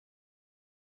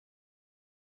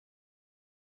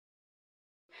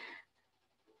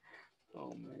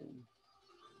man.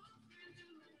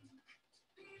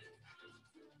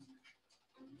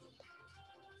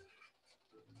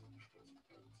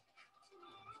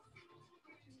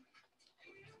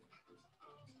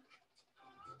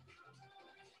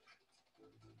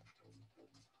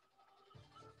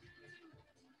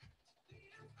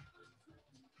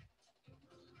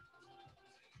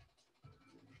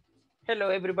 Hello,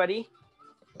 everybody.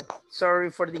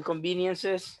 Sorry for the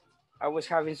inconveniences. I was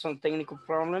having some technical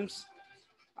problems.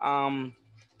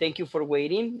 Thank you for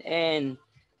waiting. And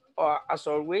as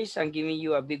always, I'm giving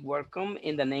you a big welcome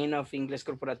in the name of Inglés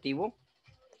Corporativo.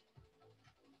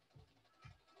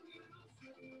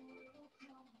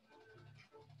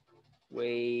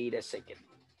 Wait a second.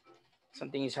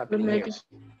 Something is happening here.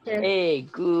 Hey,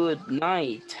 good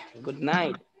night. Good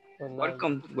night. Good night.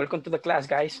 Welcome to the class,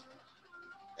 guys.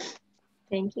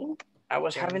 Thank you. I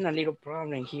was having a little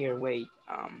problem here. Wait,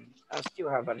 I still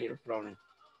have a little problem.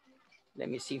 Let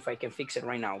me see if I can fix it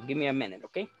right now. Give me a minute,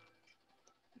 okay?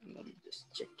 Let me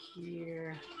just check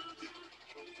here.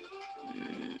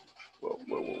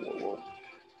 Whoa.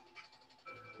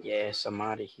 Yes, I'm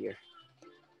out of here.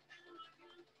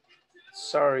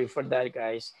 Sorry for that,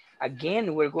 guys.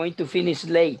 Again, we're going to finish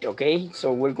late, okay?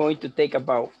 So we're going to take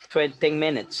about 10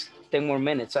 minutes, 10 more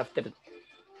minutes after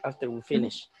we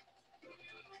finish.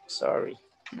 Sorry,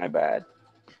 my bad.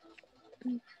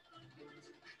 You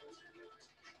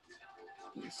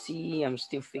see, I'm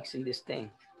still fixing this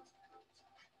thing.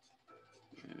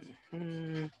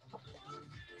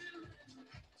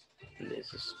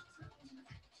 This is,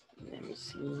 let me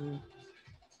see.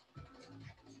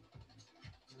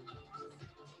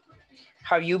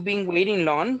 Have you been waiting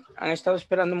long? ¿Han estado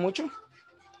esperando mucho?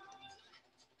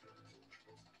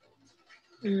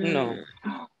 No.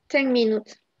 10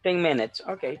 minutes. 10 minutes.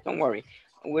 Okay, don't worry.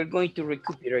 We're going to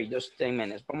recuperate those 10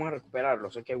 minutes. Vamos a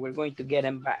recuperarlos. Okay, we're going to get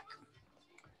them back.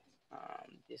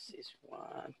 This is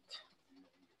what.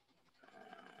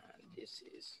 This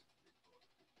is.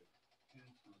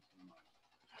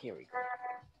 Here we go.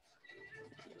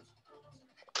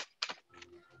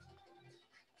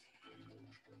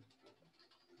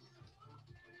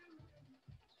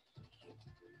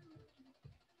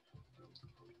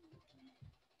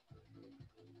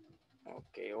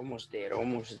 Okay, almost there,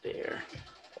 almost there.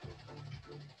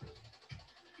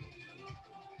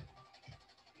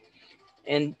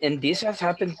 And this has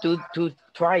happened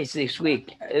twice this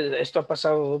week. Esto ha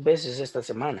pasado 2 veces esta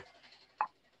semana.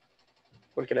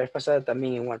 Porque la vez pasada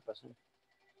también igual pasó.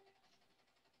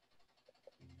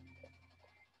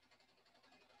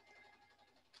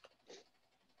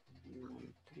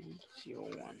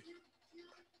 (1301)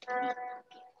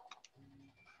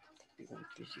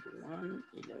 1301,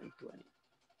 1120.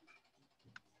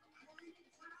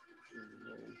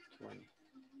 1120.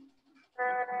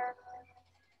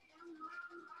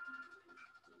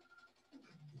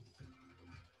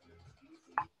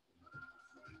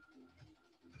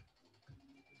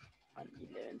 And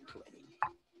 1120.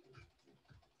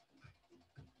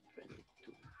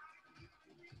 22.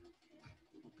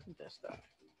 I think that's that.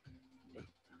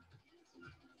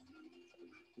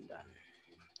 Done.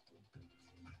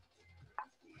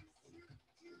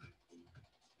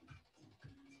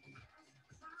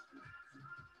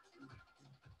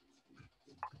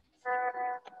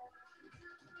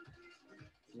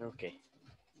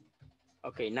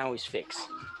 Okay, now it's fixed.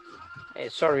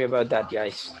 Sorry about that,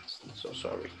 guys. So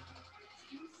sorry.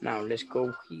 Now let's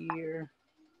go here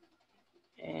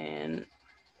and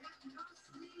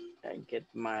I get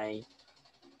my,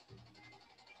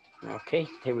 okay,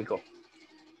 here we go.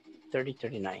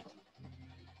 3039.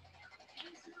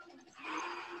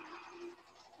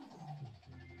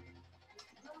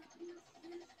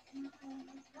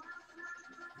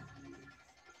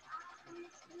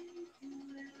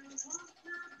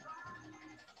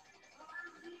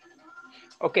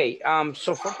 Okay,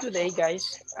 so for today,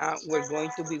 guys, we're going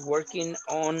to be working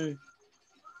on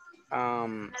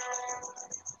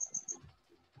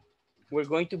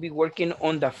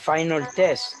the final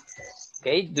test.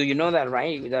 Okay, do you know that,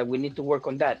 right? That we need to work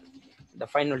on that, the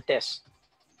final test.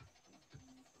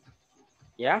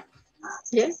 Yeah?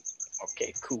 Yes.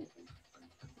 Okay, cool.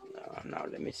 Now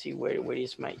let me see where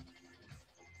is my,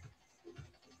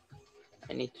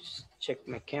 I need to check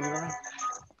my camera.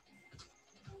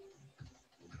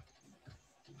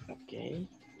 Okay,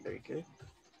 very good.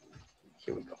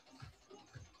 Here we go.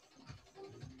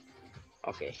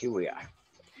 Okay, here we are.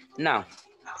 Now,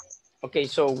 okay,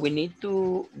 so we need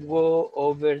to go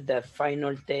over the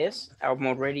final test. I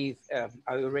already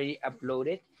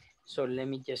uploaded. So let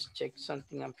me just check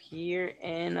something up here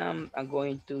and I'm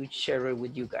going to share it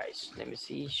with you guys. Let me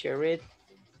see, share it.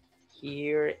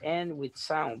 here and with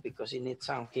sound because it needs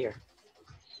sound here.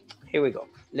 Here we go.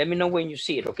 Let me know when you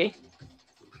see it, okay?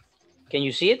 Can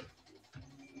you see it?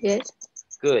 Yes.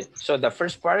 Good. So the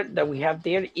first part that we have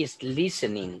there is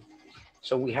listening.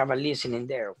 So we have a listening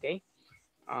there, okay?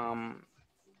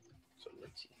 So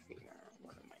let's see here.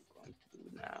 What am I going to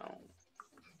do now?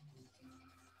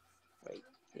 Wait,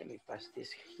 let me pass this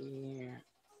here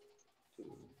to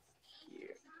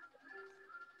here.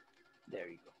 There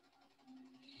you go.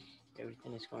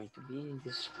 Everything is going to be in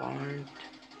this part.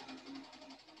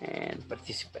 And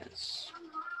participants.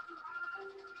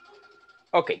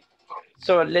 Okay,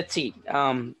 so let's see.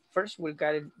 First we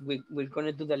got it. We're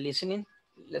gonna do the listening.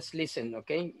 Let's listen,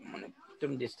 okay? I'm gonna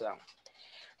turn this down.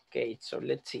 Okay, so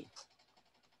let's see.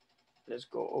 Let's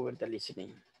go over the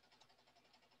listening.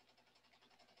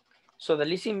 So the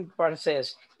listening part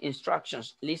says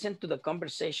instructions. Listen to the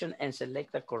conversation and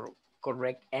select the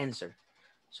correct answer.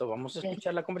 So vamos a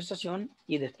escuchar la conversación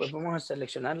y después vamos a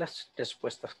seleccionar las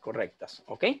respuestas correctas,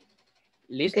 ¿ok?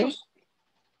 ¿Listos?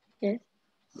 Okay. Yes.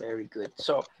 Very good.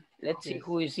 So let's see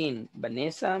who is in.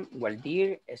 Vanessa,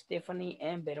 Waldir, Stephanie,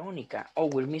 and Veronica. Oh,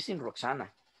 we're missing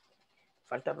Roxana.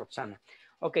 Falta Roxana.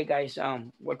 Okay, guys,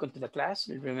 welcome to the class.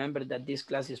 Remember that this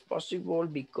class is possible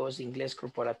because Inglés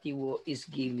Corporativo is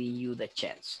giving you the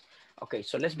chance. Okay,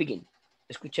 so let's begin.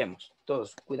 Escuchemos.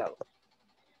 Todos, cuidado.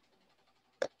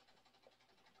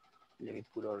 Let me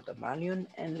put all the volume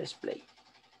and let's play.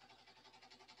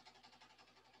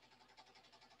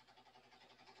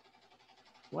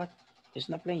 What? It's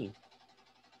not playing.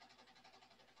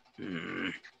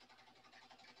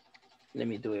 Let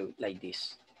me do it like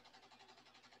this.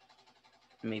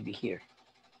 Maybe here.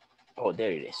 Oh,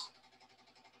 there it is.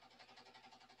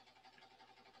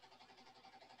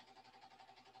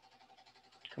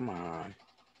 Come on.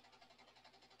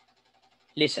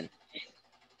 Listen.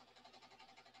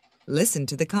 Listen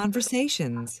to the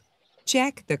conversations.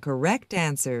 Check the correct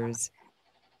answers.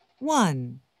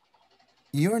 1.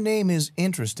 Your name is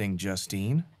interesting,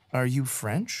 Justine. Are you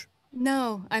French?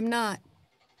 No, I'm not.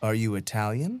 Are you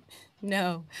Italian?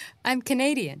 No, I'm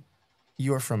Canadian.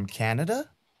 You're from Canada?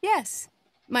 Yes,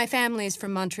 my family is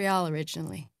from Montreal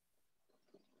originally.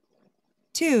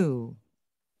 2.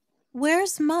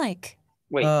 Where's Mike?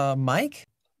 Wait. Mike?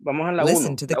 Vamos a la Listen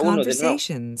uno. to the La uno de nuevo.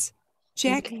 conversations.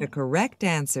 Check the correct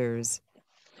answers.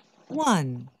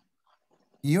 1.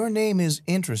 Your name is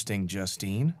interesting,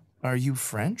 Justine. Are you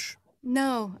French?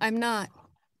 No, I'm not.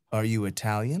 Are you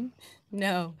Italian?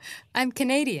 No, I'm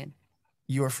Canadian.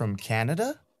 You're from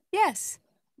Canada? Yes,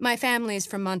 my family is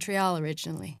from Montreal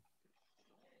originally.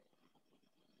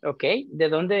 Okay, ¿de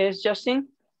dónde es Justin?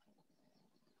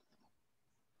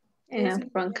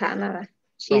 From Canada.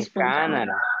 She's from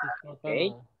Canada.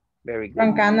 Okay, very good.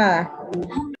 From Canada.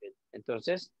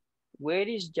 Entonces, where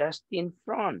is Justin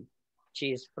from?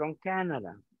 She is from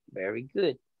Canada. Very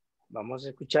good. Vamos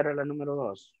a escuchar a la número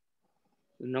 2.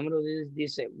 El número 2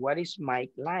 dice, what is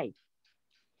Mike like?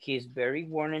 He's very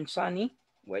warm and sunny.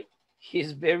 Wait,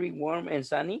 he's very warm and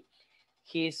sunny.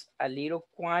 He's a little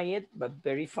quiet, but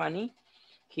very funny.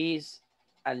 He's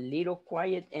a little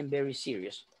quiet and very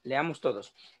serious. Leamos todos.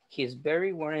 He's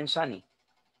very warm and sunny.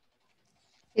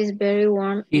 He's very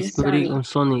warm It's and very sunny.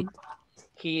 sunny.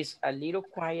 He's a little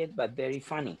quiet, but very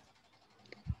funny.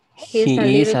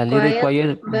 He is a little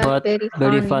quiet, but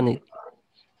very funny.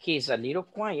 He's a little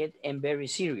quiet and very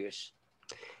serious.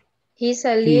 He's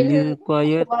a He little is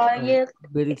quiet,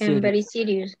 and very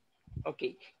serious.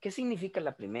 Ok, ¿qué significa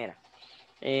la primera?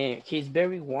 He's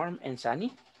very warm and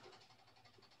sunny.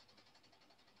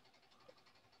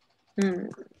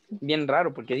 Bien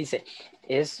raro porque dice,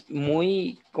 es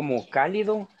muy como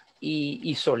cálido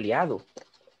y soleado.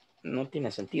 No tiene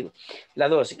sentido. La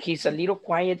 2, he's a little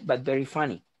quiet but very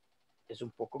funny. Es un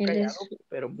poco callado,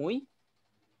 pero muy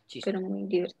chistoso. Pero muy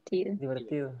divertido.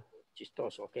 Divertido.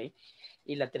 Chistoso, ok.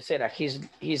 Y la tercera,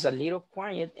 he's a little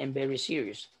quiet and very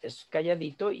serious. Es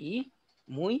calladito y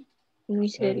muy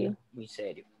serio. Muy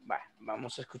serio. Va,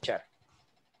 vamos a escuchar.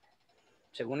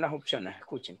 Según las opciones,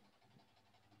 escuchen.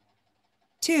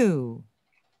 2.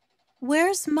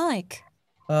 Where's Mike?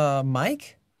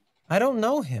 Mike? I don't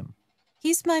know him.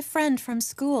 He's my friend from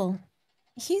school.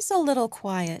 He's a little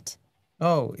quiet.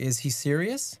 Oh, is he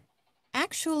serious?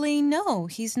 Actually, no,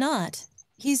 he's not.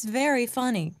 He's very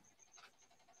funny.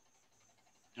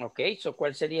 Ok, so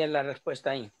 ¿cuál sería la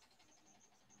respuesta ahí?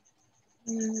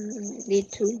 The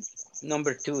 2.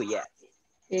 Number 2, yeah.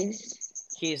 Yes.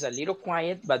 He is a little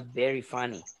quiet, but very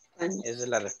funny. Funny. Esa es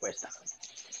la respuesta.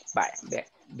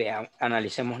 Vaya,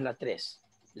 analicemos la 3.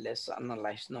 Let's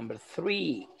analyze number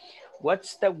 3.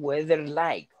 What's the weather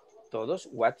like? Todos,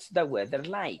 what's the weather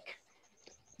like?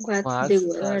 What's the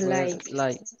weather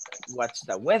like? What's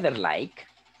the weather like?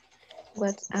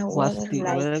 What's the What's weather the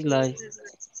like? weather like?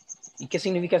 ¿Y qué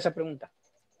significa esa pregunta?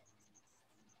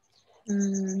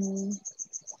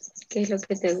 ¿Qué es lo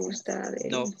que te gusta de...?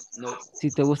 No. Si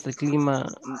te gusta el clima.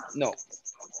 No.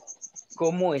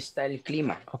 ¿Cómo está el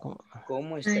clima?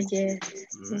 ¿Cómo está el clima?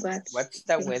 Yes. What's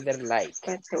the weather like?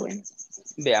 What's the weather?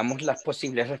 Veamos las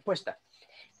posibles respuestas.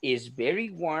 It's very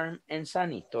warm and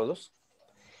sunny. ¿Todos?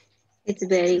 It's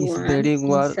very It's warm, very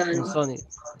warm and and sunny.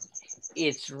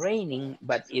 It's raining,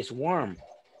 but it's warm.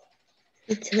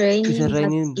 It's raining, It's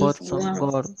raining but it's some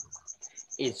warm. warm.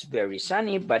 It's very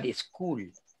sunny, but it's cool.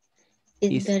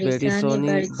 It's very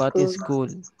sunny but cool. it's cool.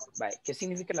 Bye. ¿Qué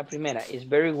significa la primera? It's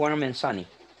very warm and sunny.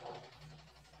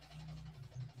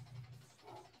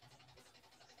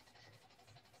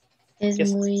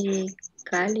 Es muy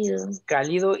cálido.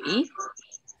 Cálido y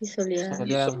soleado.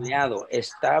 soleado.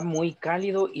 Está muy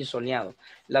cálido y soleado.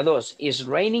 La 2, it's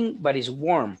raining, but it's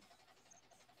warm.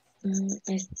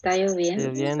 Está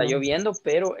lloviendo. Está lloviendo,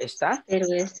 pero está... Pero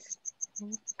es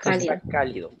cálido. Está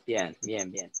cálido. Bien.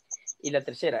 Y la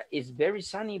tercera, it's very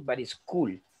sunny, but it's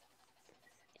cool.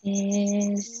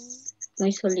 Es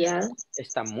muy soleado.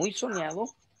 Está muy soleado,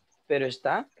 pero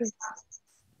está...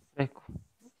 Fresco.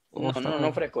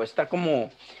 No fresco. Está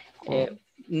como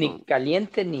ni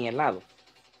caliente ni helado.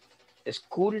 Es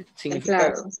cool,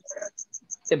 significa...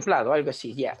 Templado, algo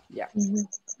así, ya.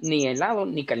 Ni helado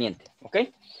ni caliente, ¿ok?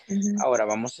 Ahora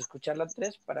vamos a escuchar la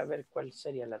 3 para ver cuál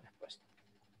sería la respuesta.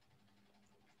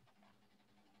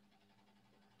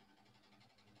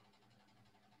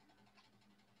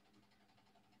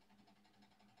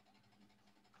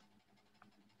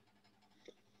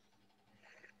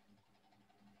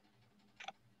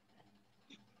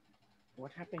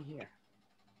 What happened here?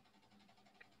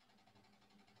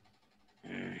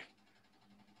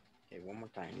 Okay, one more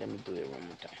time. Let me do it one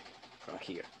more time. From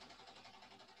here.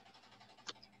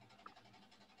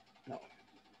 No.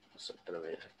 Vamos otra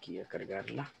vez aquí a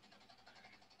cargarla.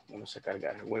 Vamos a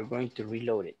cargar. We're going to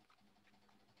reload it.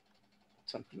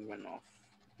 Something went off.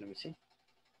 Let me see.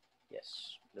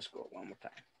 Yes. Let's go one more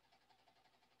time.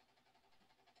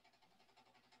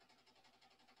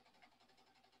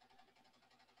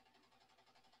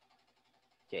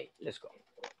 Okay, let's go.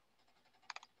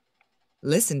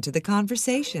 Listen to the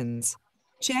conversations.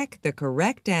 Check the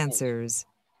correct answers.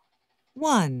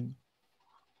 1.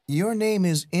 Your name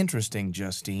is interesting,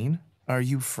 Justine. Are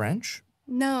you French?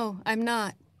 No, I'm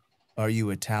not. Are you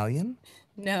Italian?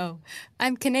 No,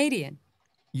 I'm Canadian.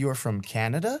 You're from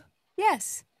Canada?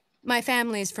 Yes, my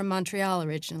family's from Montreal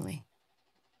originally.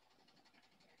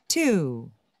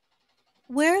 2.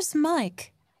 Where's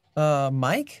Mike?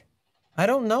 Mike? I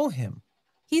don't know him.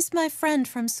 He's my friend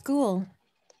from school.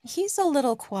 He's a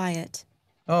little quiet.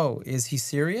 Oh, is he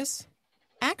serious?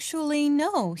 Actually,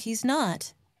 no, he's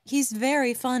not. He's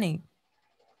very funny.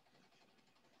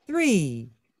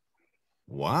 3.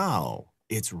 Wow,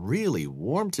 it's really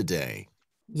warm today.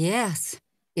 Yes,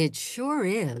 it sure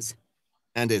is.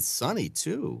 And it's sunny,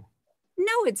 too.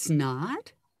 No, it's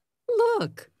not.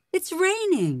 Look, it's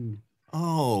raining.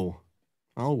 Oh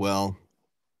well.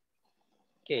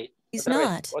 Okay. He's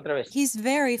not. Otra vez. He's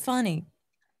very funny.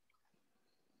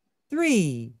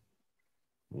 3.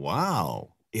 Wow,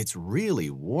 it's really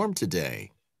warm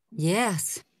today.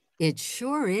 Yes, it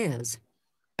sure is.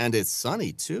 And it's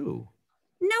sunny, too.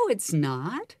 No, it's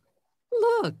not.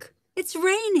 Look, it's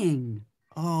raining.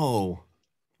 Oh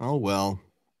well.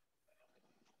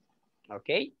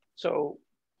 Ok, so,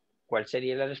 ¿cuál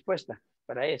sería la respuesta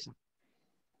para esa?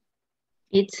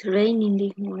 It's raining,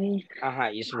 dijo él.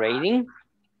 Ajá, it's raining,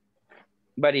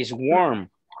 but it's warm.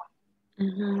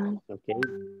 Ok,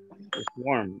 it's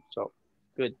warm, so,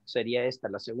 good. Sería esta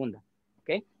la segunda,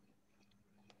 ok.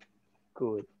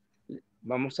 Good.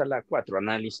 Vamos a la 4,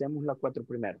 analicemos la 4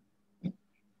 primero.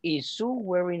 Is Sue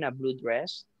wearing a blue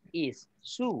dress? Is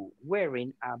Sue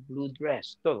wearing a blue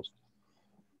dress? Todos.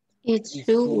 It's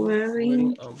Sue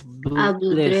wearing a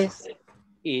blue dress.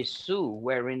 Is Sue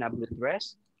wearing a blue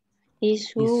dress? Is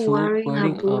Sue wearing a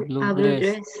blue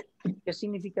dress? ¿Qué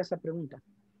significa esa pregunta?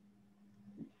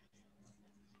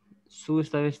 Sue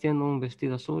está vistiendo un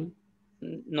vestido azul.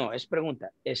 No, es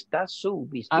pregunta. ¿Está Sue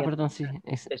vistiendo? Perdón, sí.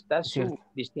 ¿Está Sue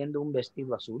vistiendo un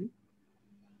vestido azul?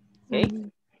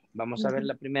 Ok. Vamos a ver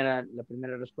la primera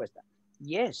respuesta.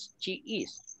 Yes, she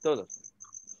is. Todos.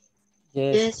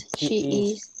 Yes,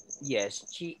 she is.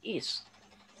 Yes, she is.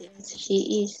 Yes,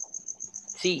 she is.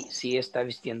 Sí, sí está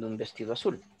vistiendo un vestido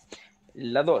azul.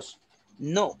 La 2.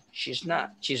 No, she's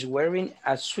not. She's wearing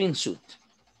a swimsuit.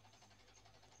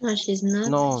 No, she's not.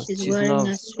 No, she's wearing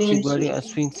a swimsuit. She's wearing a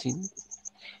swimsuit.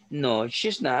 No,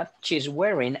 she's not. She's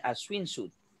wearing a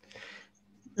swimsuit.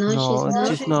 No,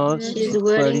 she's not. She's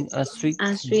wearing a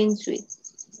swimsuit.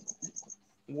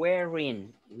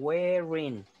 Wearing.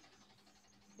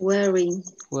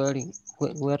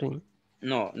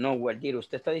 No, Waldir,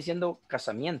 usted está diciendo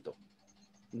casamiento.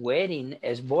 Wedding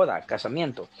es boda,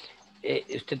 casamiento.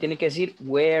 Usted tiene que decir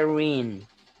wearing.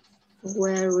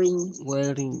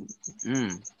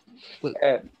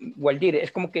 Waldir,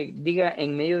 es como que diga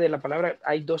en medio de la palabra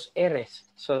hay dos R's.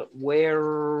 So,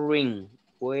 wearing.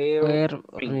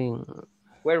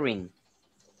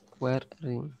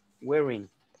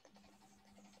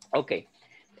 Ok.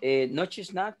 No,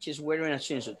 she's not. She's wearing a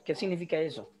swimsuit. ¿Qué significa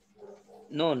eso?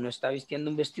 No, no está vistiendo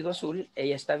un vestido azul.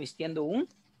 Ella está vistiendo un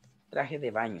traje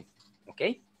de baño. ¿Ok?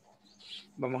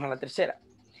 Vamos a la tercera.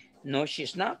 No,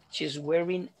 she's not. She's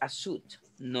wearing a suit.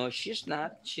 No, she's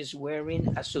not. She's wearing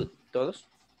a suit. ¿Todos?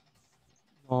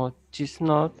 No, she's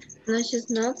not. No, she's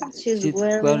not. She's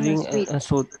wearing a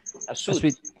suit. A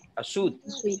suit. A suit.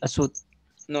 A suit.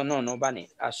 No, Vane.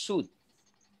 A suit.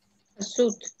 A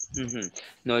suit.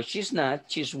 No, she's not.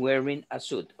 She's wearing a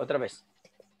suit. Otra vez.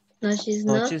 No, she's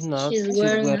not. She's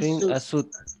wearing a suit.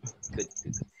 Good.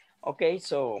 Okay,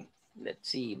 so let's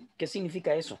see. ¿Qué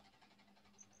significa eso?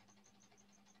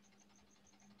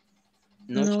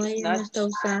 No, ella no está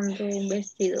usando un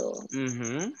vestido.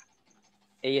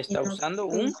 Ella está usando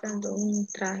un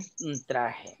traje. Un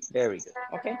traje. Very good.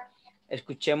 Okay.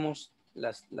 Escuchemos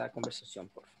la conversación,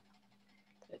 por favor.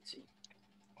 Let's see.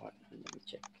 Let me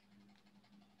check.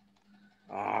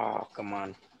 Oh, come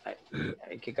on.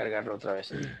 Hay que cargarlo otra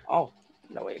vez. Oh,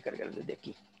 la voy a cargar desde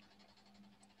aquí.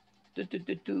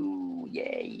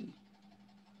 Yay.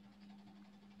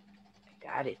 I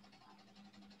got it.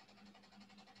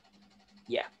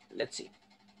 Yeah, let's see.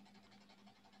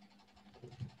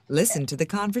 Listen to the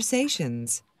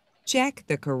conversations. Check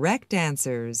the correct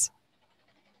answers.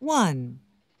 1.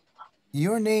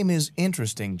 Your name is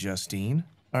interesting, Justine.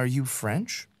 Are you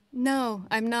French? No,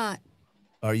 I'm not.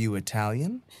 Are you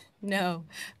Italian? No,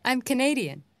 I'm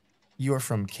Canadian. You're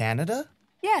from Canada?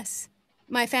 Yes,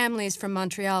 my family's from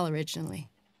Montreal originally.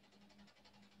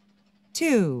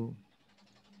 2.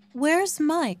 Where's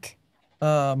Mike?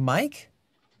 Mike?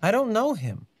 I don't know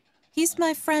him. He's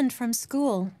my friend from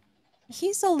school.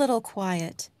 He's a little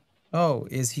quiet. Oh,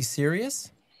 is he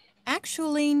serious?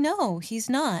 Actually, no, he's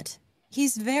not.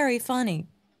 He's very funny.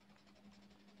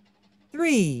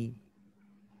 3.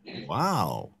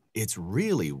 Wow, it's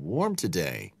really warm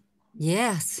today.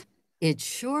 Yes, it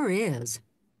sure is.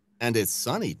 And it's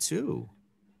sunny, too.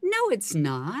 No, it's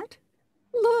not.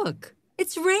 Look,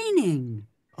 it's raining.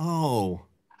 Oh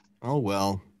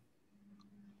well.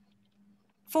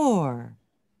 4.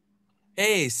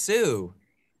 Hey, Sue.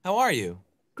 How are you?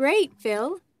 Great,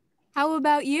 Phil. How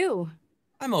about you?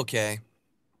 I'm okay.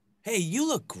 Hey, you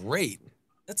look great.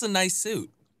 That's a nice suit.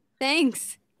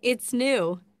 Thanks. It's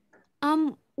new.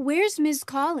 Where's Ms.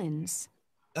 Collins?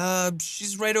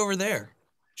 She's right over there.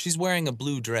 She's wearing a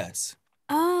blue dress.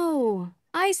 Oh,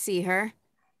 I see her.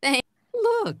 Thanks.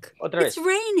 Look, it's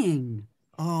raining.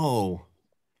 Oh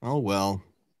well.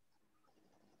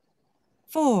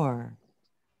 4.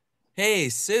 Hey,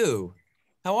 Sue.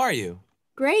 How are you?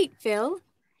 Great, Phil.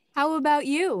 How about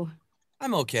you?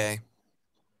 I'm okay.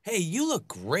 Hey, you look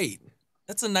great.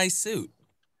 That's a nice suit.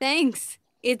 Thanks.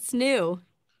 It's new.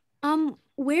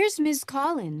 Where's Ms.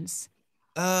 Collins?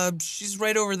 She's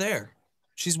right over there.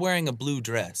 She's wearing a blue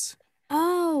dress.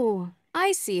 Oh,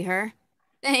 I see her.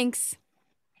 Thanks.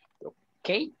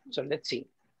 Okay, so let's see.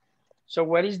 So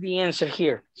what is the answer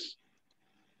here?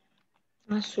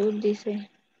 A suit, dice.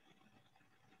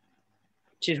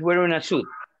 She's wearing a suit.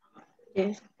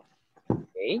 Yes.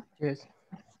 Okay. Yes.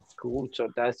 Cool, so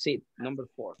that's it, number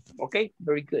 4. Okay,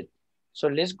 very good. So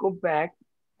let's go back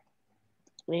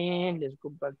and let's go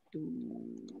back to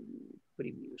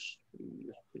previous.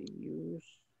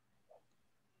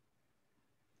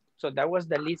 So that was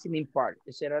the listening part.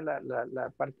 Esa era la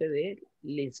parte de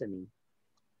listening.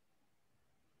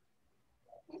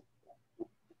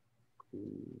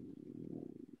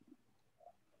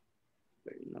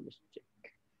 Let me check.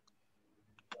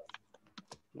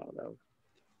 No, that was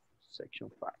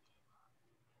section 5.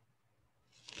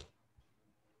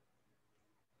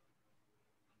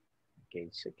 Okay,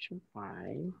 section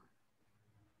 5.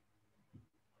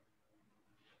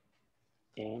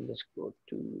 And let's go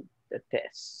to the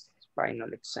test,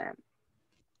 final exam.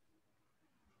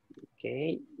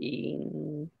 Okay,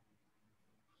 in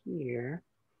here,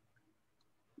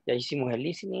 ya hicimos el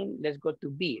listening. Let's go to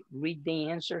B, read the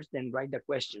answers, then write the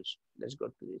questions. Let's go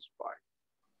to this part.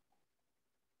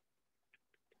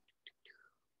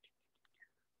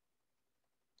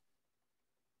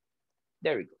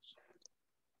 There it goes.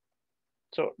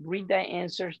 So read the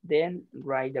answers, then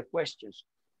write the questions.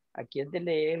 Aquí es de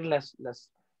leer las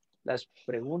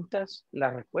preguntas,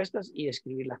 las respuestas y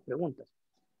escribir las preguntas.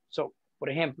 So, por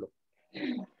ejemplo,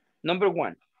 number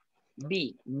 1,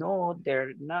 B, no,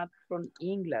 they're not from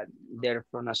England, they're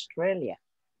from Australia.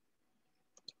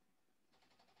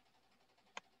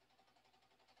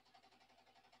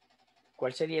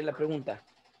 ¿Cuál sería la pregunta?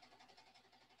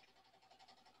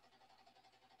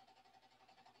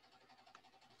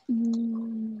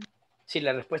 Si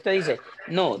la respuesta dice,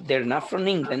 no, they're not from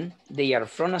England, they are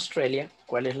from Australia,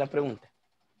 ¿cuál es la pregunta?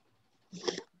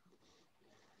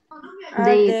 Are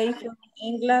they from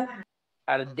England?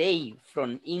 Are they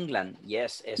from England?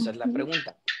 Yes, esa es la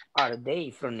pregunta. Are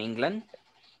they from England?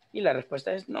 Y la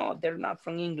respuesta es, no, they're not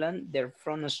from England, they're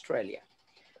from Australia.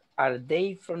 Are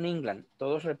they from England?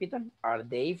 Todos repitan. Are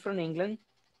they from England?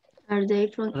 Are they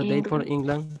from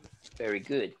England? Very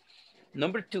good.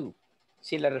 Number 2.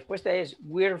 Si la respuesta es,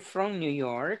 we're from New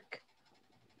York.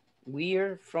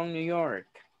 We're from New York.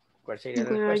 ¿Cuál sería la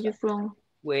respuesta? Where are you from?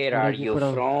 Where are you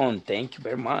from? Thank you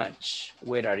very much.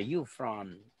 Where are you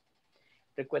from?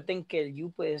 Recuerden que el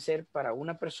you puede ser para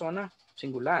una persona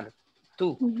singular,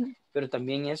 tú, pero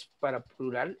también es para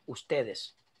plural,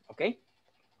 ustedes. ¿Ok?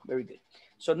 Very good.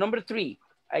 So number 3,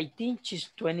 I think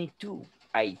she's 22.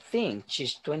 I think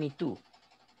she's 22.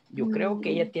 Yo creo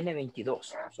que ella tiene 22.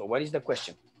 So what is the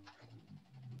question?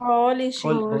 How old is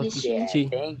she? Yeah,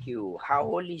 thank you. How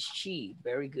old is she?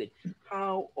 Very good.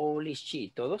 How old is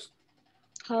she? ¿Todos?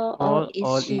 How old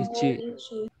is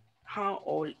she? How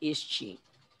old is she?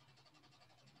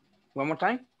 One more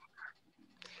time.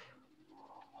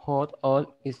 How old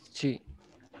is she?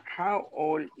 How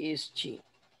old is she?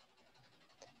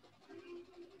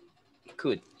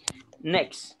 Good.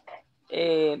 Next.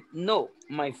 No,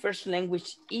 my first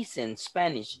language isn't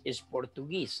Spanish, it's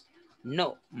Portuguese.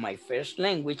 No, my first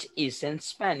language isn't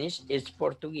Spanish, it's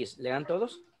Portuguese. ¿Lean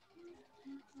todos?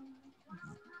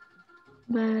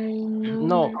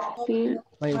 No,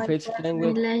 my first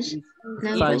language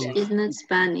is not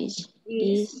Spanish,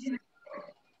 is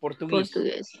Portugués.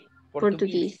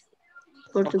 Portuguese.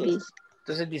 Okay.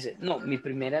 Entonces dice, no, mi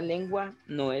primera lengua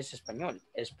no es español,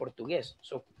 es portugués.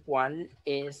 So, ¿cuál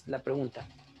es la pregunta?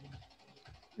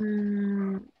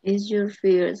 Is your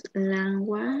first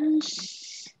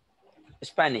language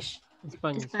Spanish.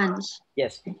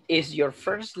 Yes. Is your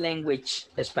first language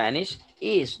Spanish?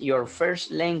 Is your first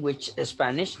language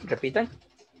Spanish? Repitan.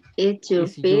 Is your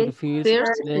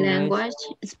first language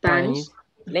Spanish?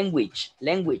 Language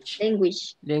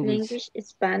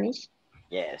Spanish.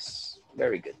 Yes.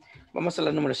 Very good. Vamos a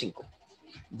la número 5.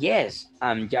 Yes,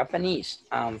 I'm Japanese.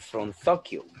 I'm from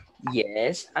Tokyo.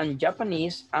 Yes, I'm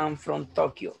Japanese. I'm from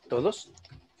Tokyo. ¿Todos?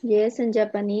 Yes, I'm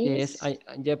Japanese. Yes,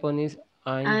 I'm Japanese.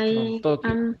 I'm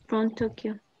from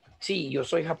Tokyo. Sí, yo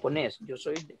soy japonés. Yo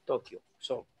soy de Tokio.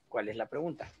 So, ¿cuál es la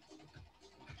pregunta?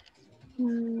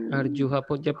 Are you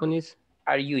Japanese?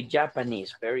 Are you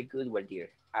Japanese? Very good, well, dear.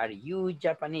 Are you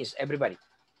Japanese? Everybody.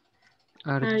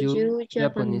 Are you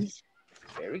Japanese?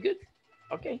 Very good.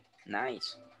 Okay,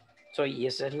 nice. So, y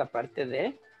esa es la parte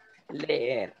de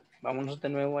leer. Vámonos de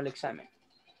nuevo al examen.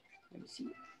 Let me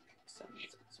see.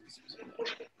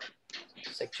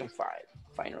 Section 5,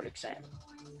 final exam.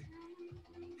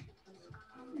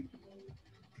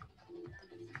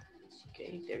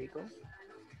 Okay, there you go.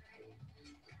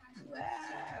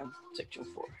 Section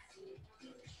 4.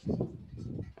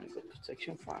 I'm going to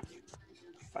section 5,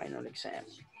 final exam.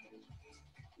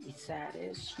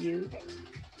 Is you?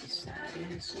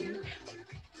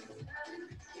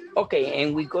 Okay,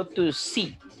 and we go to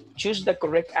C. Choose the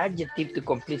correct adjective to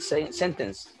complete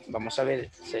sentence. Vamos a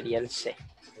ver, sería el C.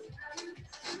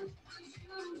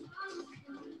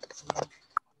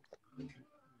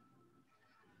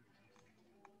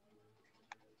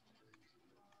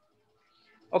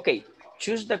 Ok,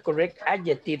 choose the correct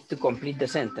adjective to complete the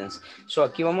sentence. So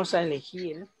aquí vamos a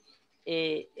elegir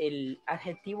el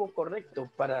adjetivo correcto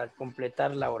para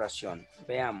completar la oración.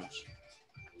 Veamos.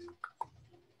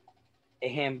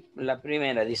 Ejemplo, la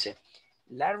primera dice,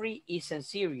 Larry isn't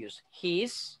serious. He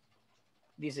is,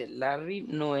 dice, Larry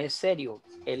no es serio.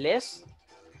 Él es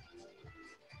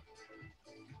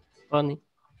funny.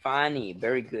 Funny,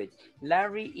 very good.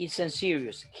 Larry isn't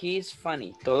serious. He is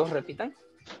funny. ¿Todos repitan?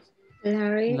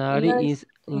 Larry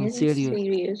isn't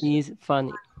serious. He is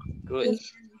funny. Good.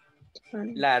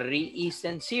 Larry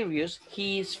isn't serious.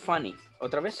 He is funny.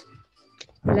 ¿Otra vez?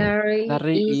 Larry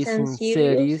isn't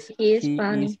serious. He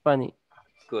is funny.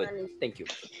 Good. Thank you.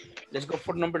 Let's go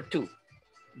for number 2.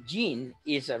 Jean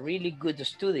is a really good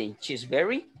student. She's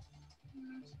very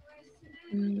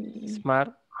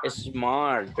smart.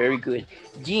 Smart, very good.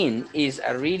 Jean is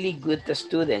a really good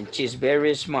student. She's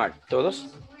very smart. ¿Todos?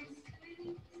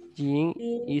 Jean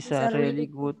is a really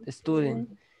good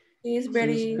student. He's She's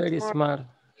very smart.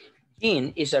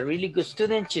 Jean is a really good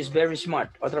student. She's very smart.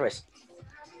 Otra vez.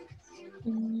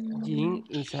 Jean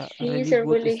is a She's really a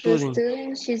really good good student.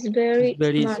 student. She's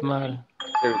very smart.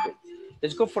 Very good.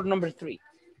 Let's go for number 3.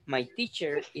 My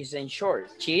teacher is in short.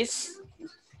 She's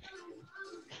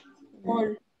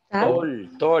tall.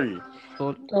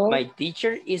 My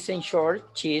teacher is in short.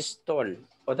 She's tall.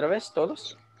 Otra vez,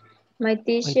 todos. My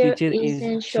teacher is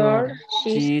in short.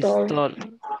 She's tall.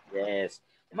 Yes.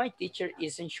 My teacher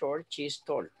is in short. She's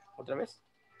tall. Otra vez.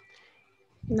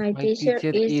 My teacher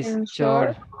is in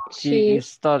short. She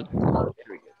is tall.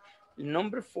 Very good.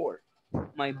 Number 4.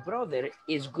 My brother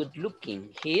is good looking.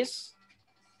 He's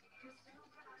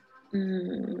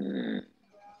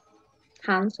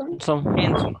handsome.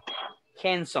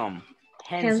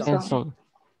 Handsome.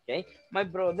 Okay. My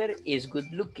brother is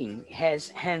good looking. Has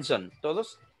handsome.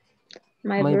 ¿Todos?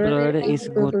 My brother is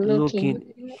good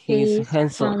looking. He's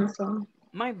handsome.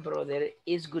 My brother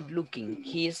is good looking.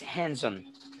 He's handsome.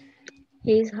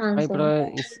 He's handsome. My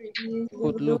brother is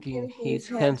good looking. He's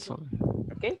handsome.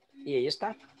 Ok. Y ahí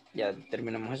está. Ya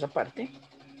terminamos esa parte.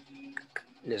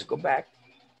 Let's go back.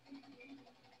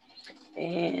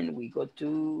 And we go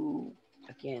to,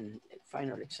 again,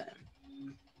 final exam.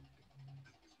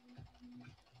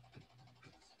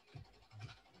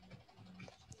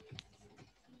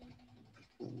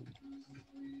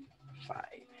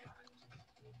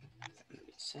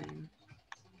 Exam.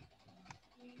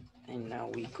 And now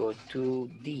we go to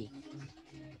D.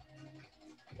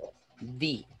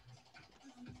 D.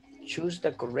 Choose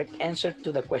the correct answer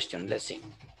to the question. Let's see.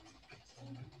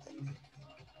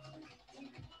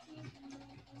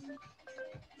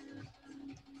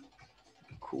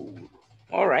 Cool.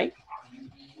 All right.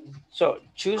 So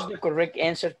choose the correct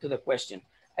answer to the question.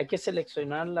 Hay que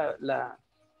seleccionar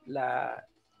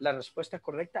la respuesta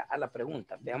correcta a la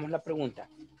pregunta. Veamos la pregunta.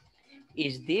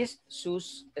 Is this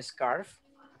Sue's scarf?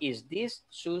 Is this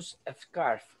Sue's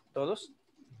scarf? ¿Todos?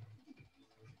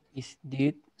 Is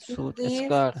this Sue's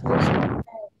scarf?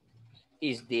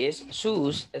 Is this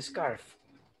Sue's scarf?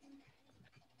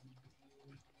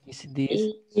 Is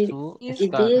this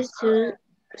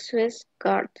Sue's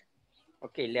scarf?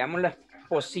 Ok, leamos las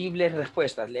posibles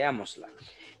respuestas. Leámosla.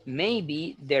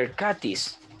 Maybe they're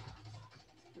catties.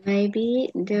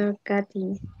 Maybe they're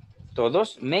catties.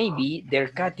 Todos, maybe they're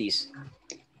catties.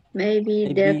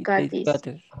 Maybe they're catties.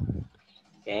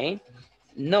 Okay.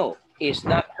 No, it's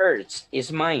not hers,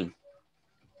 it's mine.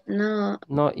 No,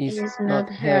 it's not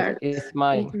hers, it's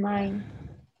mine. It's mine.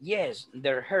 Yes,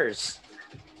 they're hers.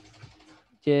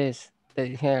 Yes,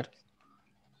 they're hers.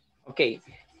 Ok,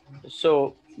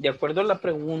 so, de acuerdo a la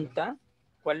pregunta,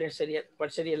 ¿cuál sería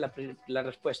la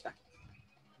respuesta?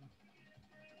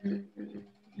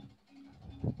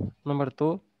 Number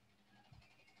 2.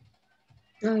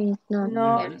 No, it's not.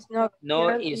 No, it's not. No,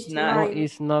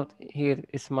 it's not here,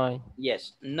 it's mine.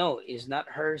 Yes, no, it's not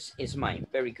hers, it's mine.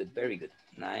 Very good, very good.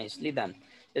 Nicely done.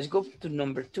 Let's go to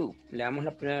number 2. Leamos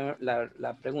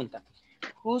la pregunta.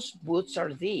 Whose boots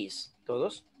are these?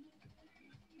 ¿Todos?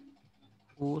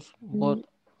 Whose boots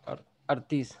are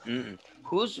these?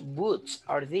 Whose boots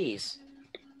are these?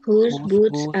 Whose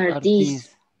boots are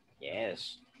these?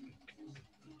 Yes.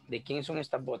 ¿De quién son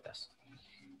estas botas?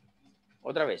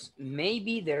 Otra vez.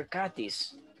 Maybe they're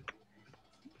catties.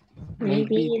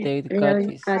 Maybe they're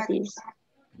catties.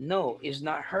 No, it's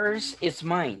not hers, it's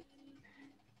mine.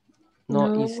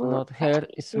 No, it's not hers,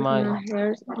 it's mine. Not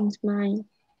hers, it's mine.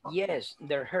 Yes,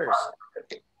 they're hers.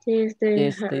 Yes,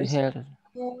 they're hers.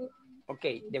 Ok,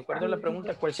 de acuerdo a la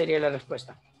pregunta, ¿cuál sería la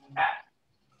respuesta?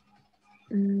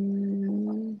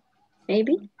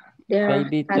 Maybe they're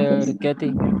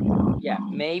catty. Yeah,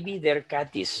 maybe they're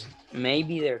catties.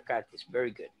 Maybe they're catties.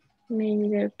 Very good. Maybe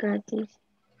they're catties.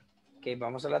 Ok,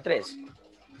 vamos a la 3.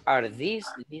 Are these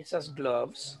Lisa's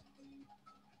gloves?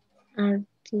 Are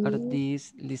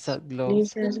these Lisa's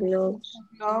gloves? Lisa's gloves.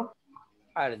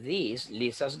 Are these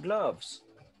Lisa's gloves?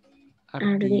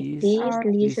 Are these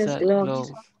Lisa's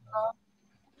gloves?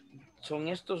 ¿Son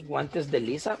estos guantes de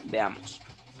Lisa? Veamos.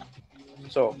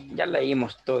 So, ya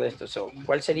leímos todo esto. So,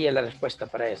 ¿cuál sería la respuesta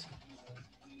para eso?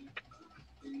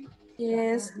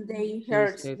 Yes, they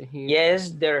hers.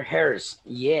 Yes, they're hers.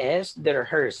 Yes, they're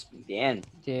hers. Bien.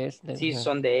 Yes, sí,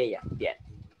 son de ella. Bien.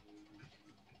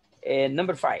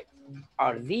 Number 5.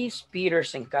 Are these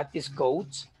Peter's and Kathy's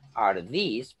coats? Are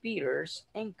these Peter's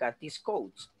and Kathy's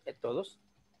coats? ¿Todos?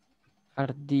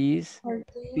 Are these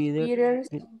Peter's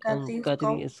and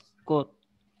Kathy's coats?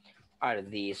 Are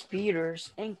these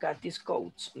Peter's and Kathy's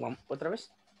coats? Otra vez.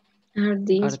 Are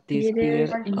these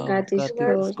Peter and Kathy's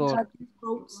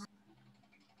coats?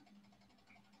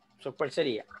 So, ¿cuál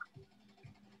sería?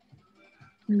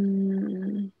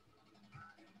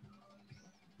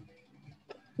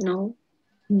 No,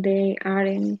 they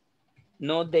aren't.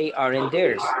 No, they aren't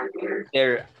theirs.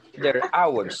 They're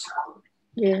ours.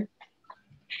 Yeah.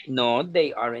 No,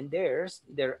 they aren't theirs.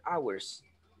 They're ours.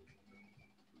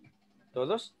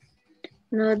 ¿Todos?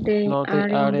 No, they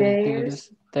aren't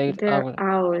theirs. They're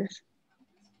ours.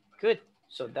 Good.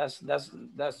 So that's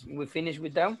we finished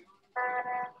with that.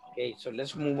 Okay, so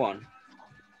let's move on.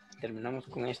 Terminamos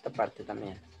con esta parte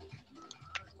también.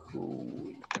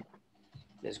 Cool.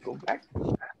 Let's go back.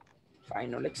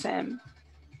 Final exam.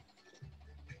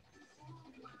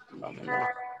 Vámonos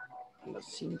a las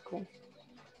 5.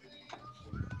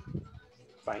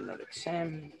 Final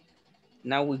exam.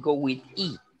 Now we go with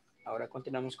E. Ahora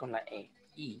continuamos con la E.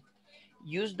 E.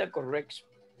 Use the correct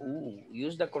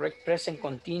present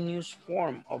continuous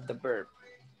form of the verb.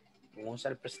 Vamos a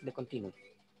usar el presente continuo.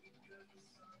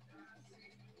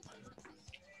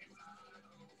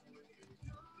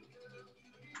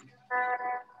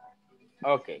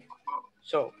 Okay.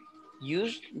 So,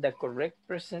 use the correct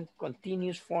present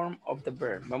continuous form of the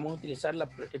verb. Vamos a utilizar el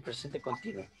presente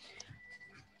continuo.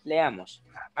 Leamos.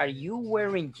 Are you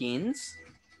wearing jeans?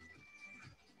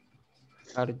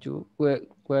 Are you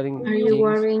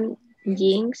wearing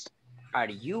jeans? Are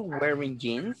you wearing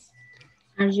jeans?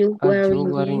 Are you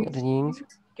wearing jeans?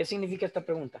 ¿Qué significa esta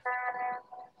pregunta?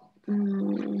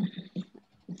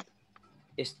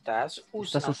 ¿Estás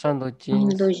usando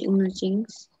jeans?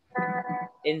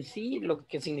 En sí, lo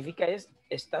que significa es,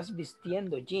 estás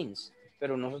vistiendo jeans.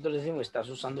 Pero nosotros decimos, ¿estás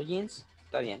usando jeans?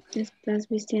 Está bien. Estás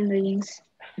vistiendo jeans.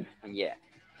 Yeah.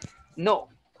 No,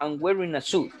 I'm wearing a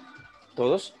suit.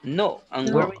 ¿Todos? No,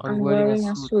 I'm wearing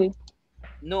a suit.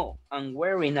 No, I'm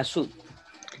wearing a suit.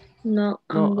 No,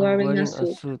 I'm wearing a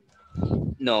suit.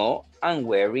 No, I'm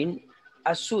wearing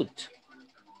a suit.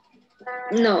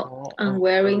 No, I'm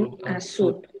wearing a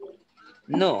suit.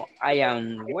 No, I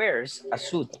am wears a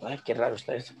suit. Ay, qué raro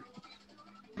está eso.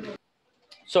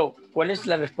 So, ¿cuál es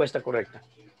la respuesta correcta?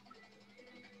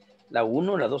 ¿La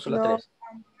 1, la 2 o la 3?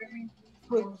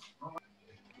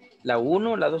 ¿La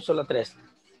 1, la 2 o la 3?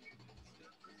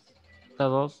 La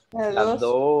 2. La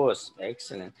 2.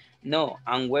 Excelente. No,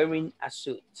 I'm wearing a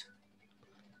suit.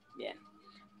 Bien.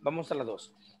 Vamos a la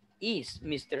 2. Is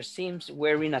Mr. Sims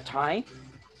wearing a tie?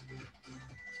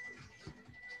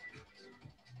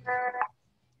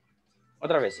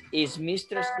 Otra vez. Is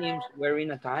Mr. Sims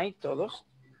wearing a tie? ¿Todos?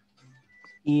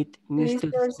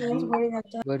 Mr. Sims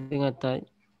wearing a tie.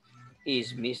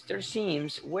 Is Mr.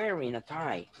 Sims wearing a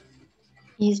tie?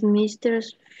 Is Mr.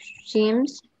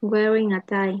 Sims wearing a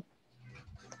tie?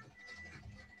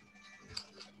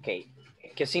 Ok.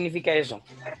 ¿Qué significa eso?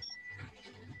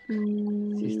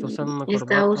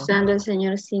 ¿Está usando el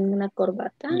señor Sims una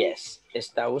corbata? Yes.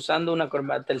 ¿Está usando una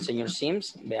corbata el señor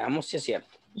Sims? Veamos si es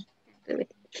cierto.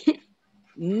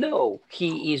 No,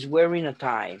 he is wearing a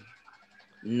tie.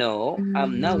 No,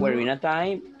 I'm not wearing a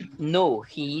tie. No,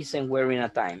 he isn't wearing a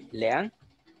tie. Lean.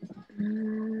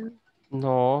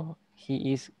 No,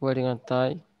 he is wearing a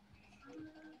tie.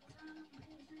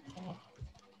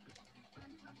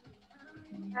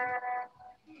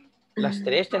 Las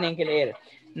tres tienen que leer.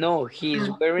 No, he is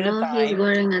wearing a tie. No, he's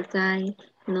wearing a tie.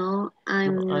 No,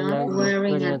 I'm not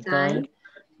wearing a tie.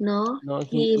 No,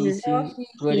 he isn't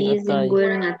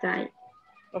wearing a tie.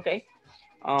 Ok.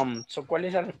 So, ¿cuál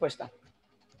es la respuesta?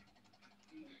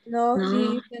 No,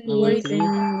 he isn't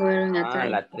wearing a tie.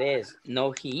 La 3.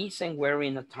 No, he isn't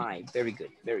wearing a tie. Very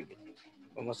good, very good.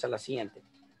 Vamos a la siguiente.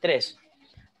 3.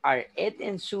 Are Ed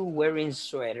and Sue wearing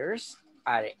sweaters?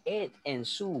 Are Ed and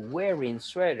Sue wearing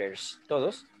sweaters?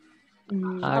 ¿Todos?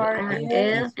 Are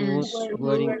Ed and Sue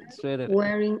wearing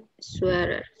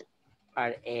sweaters?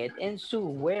 Are Ed and Sue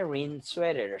wearing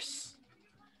sweaters?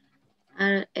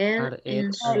 Are Ed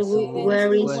and Sue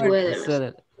wearing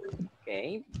sweaters?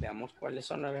 Ok, veamos cuáles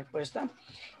son las respuestas.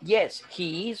 Yes,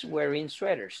 he is wearing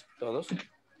sweaters. ¿Todos?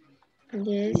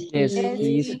 Yes,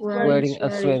 he is wearing a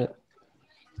sweater.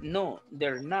 No,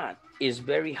 they're not. It's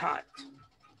very hot.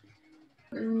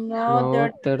 No,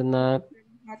 they're not.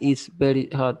 It's very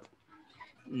hot.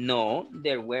 No,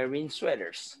 they're wearing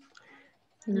sweaters.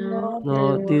 No,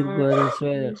 they're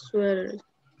wearing sweaters.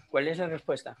 ¿Cuál es la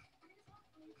respuesta?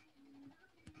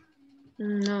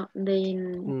 No,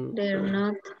 they're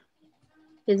not.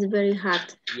 It's very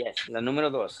hot. Yes, la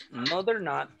número 2. No, they're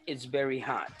not. It's very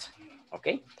hot.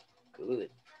 Okay,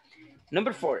 good.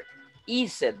 Number 4.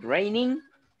 Is it raining?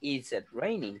 Is it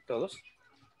raining? ¿Todos?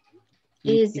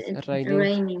 Is it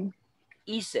raining?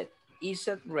 Is it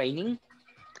raining?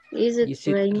 Is it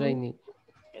raining?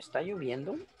 ¿Está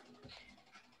lloviendo?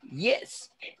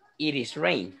 Yes, it is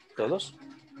rain. ¿Todos?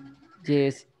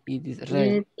 Yes, it is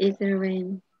rain. Yes, it is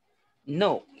rain.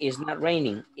 No, it's not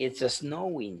raining. It's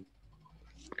snowing.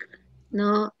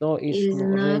 No, it's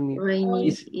not raining.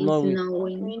 It's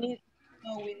snowing.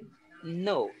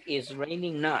 No, it's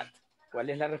raining not. ¿Cuál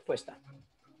es la respuesta?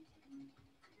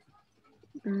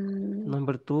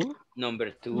 Number 2.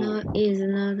 Number 2. No, it's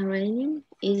not raining.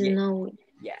 It's snowing.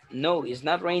 Yeah, no, it's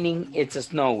not raining. It's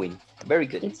snowing. Very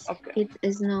good. Okay.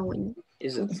 It's snowing.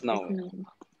 It's snowing.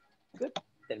 Good.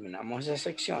 Terminamos esa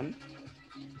sección.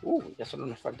 Ya solo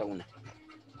nos falta una.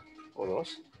 O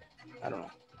dos. I don't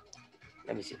know.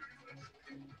 Let me see.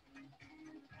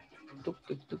 Tuk,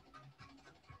 tuk, tuk.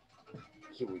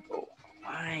 Here we go.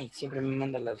 Ay, siempre me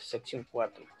manda la sección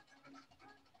 4.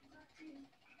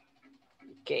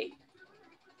 Ok.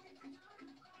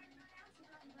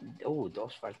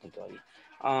 Dos faltan todavía.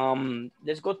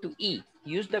 Let's go to E.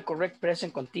 Use the correct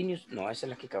present continuous. No, esa es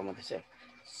la que acabamos de hacer.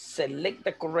 Select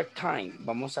the correct time.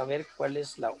 Vamos a ver cuál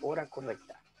es la hora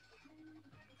correcta.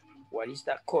 What is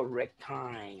the correct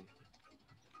time?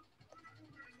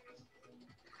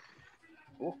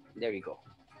 There you go.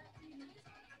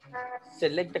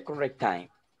 Select the correct time.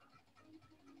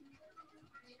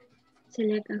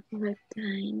 Select the correct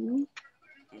time.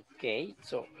 Okay,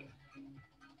 so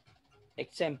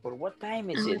example, what time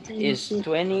is it? It's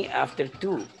 20 after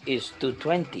 2. It's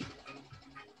 2:20.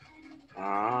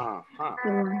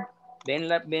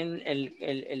 Ven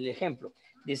el ejemplo.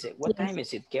 Dice, what time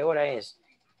is it? ¿Qué hora es?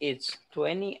 It's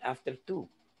 20 after 2.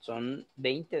 Son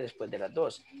 20 después de las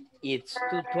 2. It's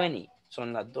 2:20.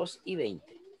 Son las 2:20.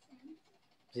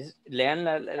 Entonces, lean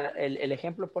el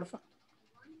ejemplo, por favor.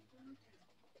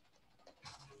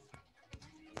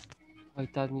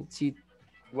 What time is it?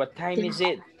 What time is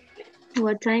it?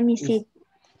 What time is it?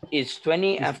 It's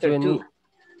 20 after 2.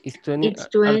 It's 20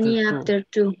 after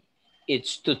 2.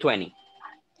 It's 2:20.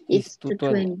 It's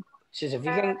 2:20. Si se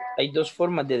fijan, hay dos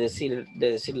formas de decir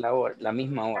la hora, la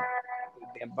misma hora.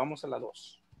 Bien, vamos a la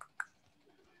 2.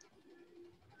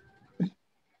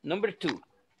 Number 2.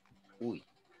 Uy.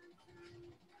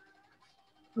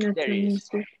 There it is.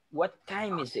 What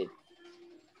time is it?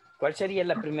 ¿Cuál sería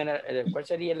la primera, cuál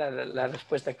sería la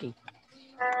respuesta aquí?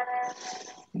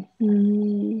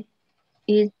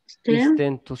 It's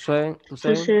 10 to 7.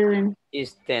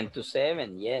 It's 10 to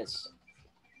 7, yes.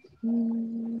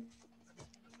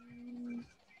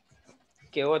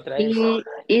 ¿Qué otra es?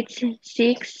 It's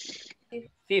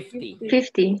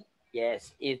 6:50.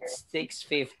 Yes, it's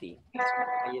 6:50.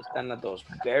 Ahí están las dos.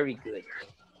 Very good.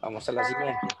 Vamos a la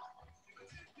siguiente.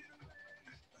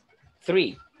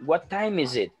 3. What time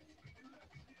is it?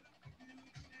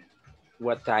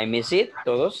 What time is it?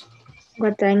 ¿Todos?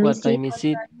 What time is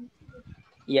it?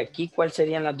 Y aquí, ¿cuáles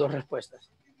serían las dos respuestas?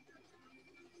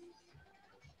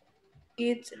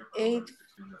 It's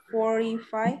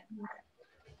 8:45.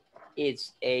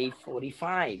 It's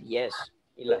 8:45, yes.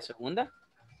 ¿Y la segunda?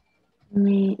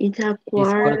 It's a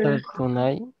quarter to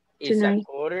 9. It's a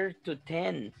quarter to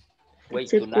 10. Wait,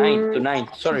 to 9.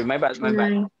 Sorry, my bad.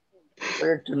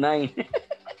 Quarter to 9.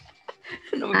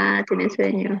 Tienes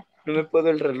sueño. No me puedo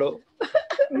el reloj.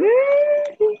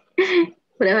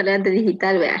 Por eso hablar de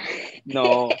digital, vea.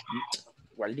 No,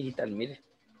 ¿cuál digital? Mire.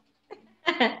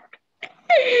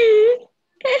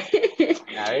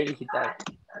 A ver, digital.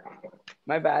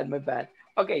 My bad.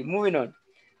 Okay, moving on.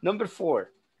 Number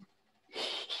 4.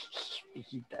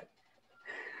 Digital.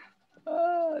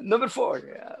 Number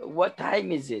 4. What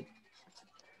time is it?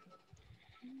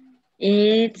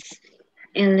 It's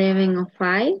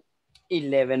 11:05.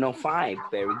 11:05.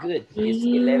 Very good. It's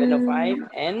 11:05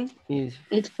 and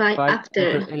it's 5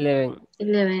 after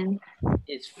 11.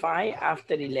 It's 5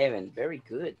 after 11. Very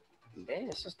good.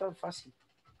 Eso está fácil.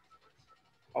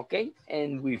 Okay,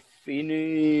 and we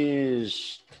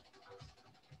finished.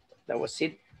 That was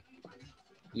it.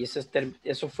 Y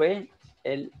eso fue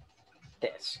el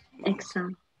test.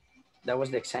 Exam. That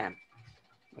was the exam.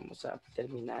 Vamos a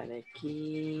terminar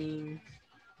aquí.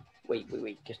 Wait.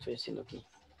 ¿Qué estoy haciendo aquí?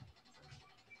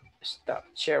 Stop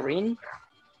sharing.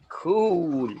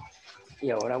 Cool.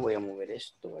 Y ahora voy a mover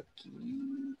esto aquí.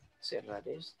 Cerrar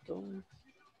esto.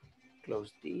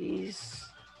 Close this.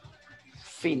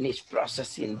 Finish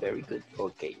processing. Very good.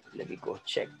 Okay, let me go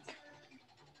check.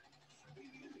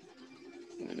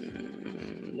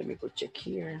 Let me go check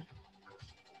here.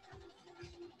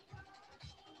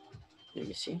 Let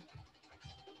me see.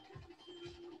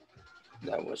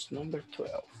 That was number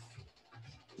 12.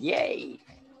 Yay!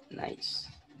 Nice.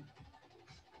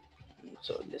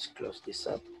 So let's close this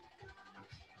up.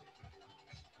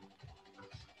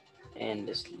 And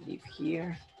let's leave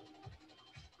here.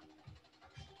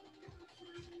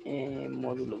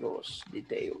 Módulo 2,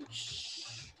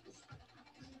 details.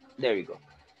 There you go.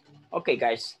 Okay,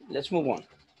 guys, let's move on.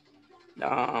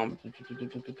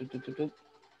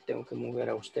 Tengo que mover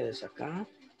a ustedes acá.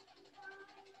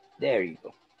 There you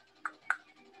go.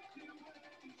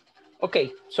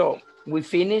 Okay, so we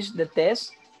finished the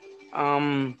test.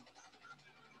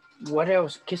 What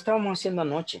else? ¿Qué estábamos haciendo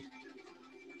anoche?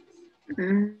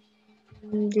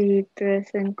 The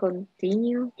present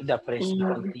continuous. The present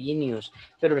continuous.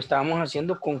 Pero lo estábamos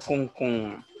haciendo con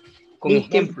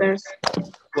ejemplos.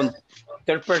 Con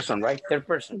third person, right? Third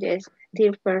person. Yes,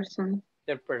 third person.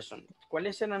 Third person.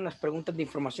 ¿Cuáles eran las preguntas de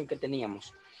información que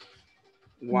teníamos?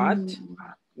 What?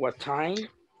 What time?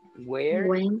 Where?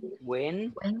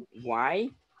 When?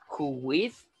 Why? Who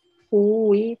with?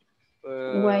 Why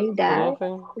that?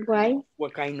 Why?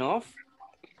 What kind of?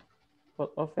 How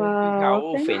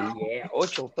How often? often? Yeah,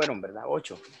 8 fueron, ¿verdad?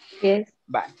 8. Yes.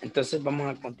 Va, entonces vamos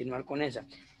a continuar con esa.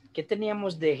 ¿Qué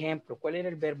teníamos de ejemplo? ¿Cuál era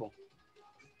el verbo?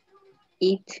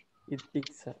 Eat. Eat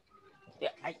pizza.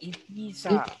 Eat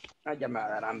pizza. Ah, ya me va a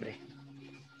dar hambre.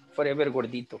 Forever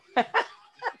gordito.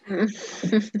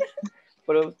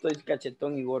 Pero estoy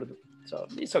cachetón y gordo. So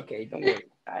it's okay, don't worry.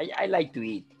 I like to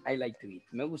eat. I like to eat.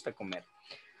 Me gusta comer.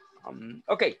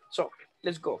 Okay, so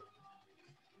let's go.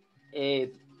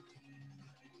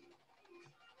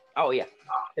 Oh, yeah.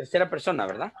 Tercera persona,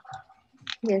 ¿verdad?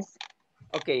 Yes.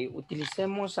 Ok,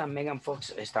 utilicemos a Megan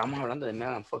Fox. Estábamos hablando de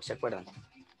Megan Fox, ¿se acuerdan?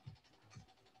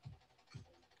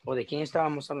 ¿O de quién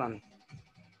estábamos hablando?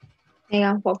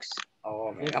 Megan Fox.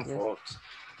 Oh, Megan Fox.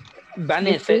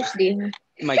 Vanessa.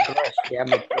 My crush. Yeah,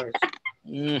 my crush.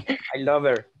 I love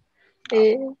her.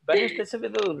 Vanessa, usted se ve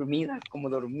dormida, como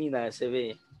dormida se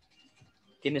ve.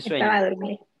 Tiene sueño. Estaba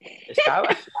dormida. ¿Estaba?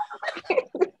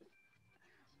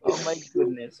 Oh my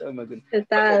goodness, oh my goodness.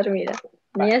 Estaba dormida.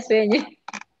 Tenía sueño.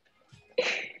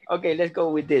 Ok, let's go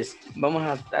with this. Vamos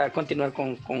a continuar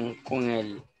con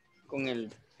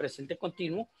el presente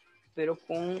continuo, pero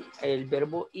con el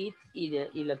verbo eat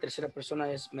y la tercera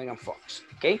persona es Megan Fox.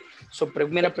 Ok, so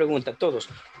primera pregunta, todos.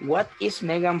 What is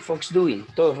Megan Fox doing?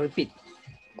 Todos, repeat.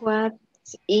 What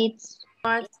is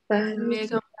Megan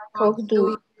Fox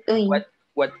doing?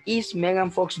 What is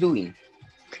Megan Fox doing?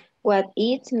 What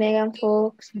is Megan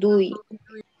Fox doing?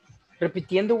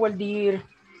 Repitiendo, Waldir.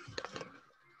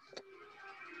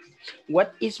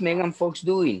 What is Megan Fox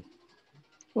doing?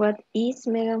 What is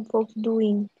Megan Fox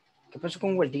doing? ¿Qué pasó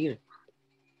con Waldir?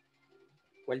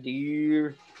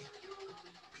 Waldir.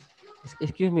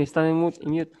 Excuse me, está en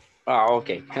mute. Ah,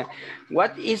 ok.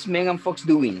 What is Megan Fox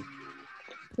doing?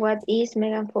 What is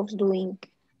Megan Fox doing?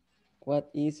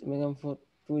 What is Megan Fox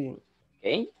doing?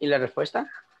 Ok, ¿y la respuesta?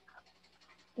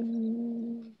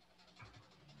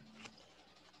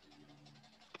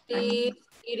 She's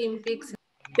eating pizza.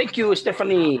 Thank you,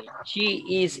 Stephanie.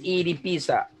 She is eating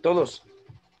pizza. Todos.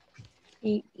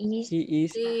 She is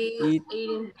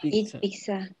eating pizza.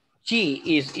 She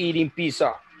is eating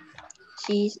pizza.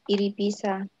 She's eating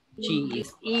pizza. She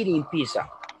is eating pizza.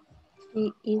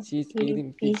 She's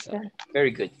eating pizza.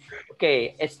 Very good.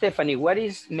 Okay, Stephanie, what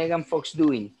is Megan Fox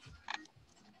doing?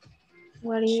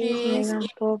 What is Megan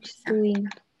Fox doing?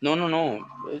 No.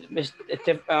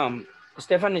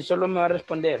 Stephanie solo me va a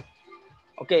responder.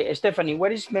 Okay, Stephanie,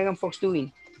 what is Megan Fox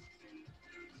doing?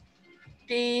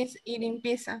 She's eating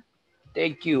pizza.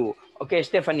 Thank you. Okay,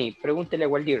 Stephanie, pregúntele a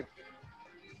Waldir.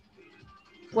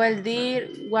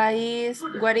 Waldir, what is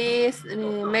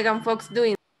Megan Fox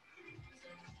doing?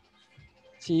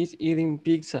 She's eating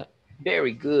pizza.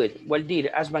 Very good.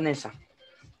 Waldir, ask Vanessa.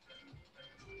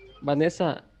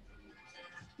 Vanessa,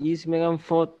 is Megan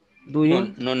Fox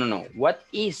doing? No. What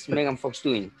is Megan Fox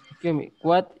doing? Excuse me.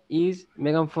 What is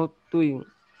Megan Fox doing?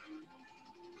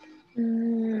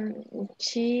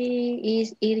 She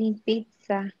is eating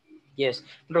pizza. Yes.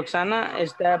 Roxana,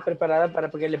 ¿está preparada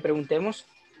para que le preguntemos?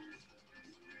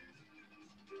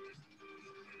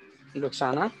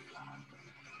 Roxana.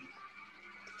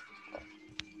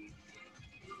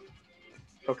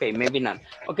 Ok, maybe not.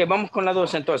 Ok, vamos con la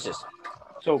 2 entonces.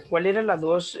 So, ¿cuál era la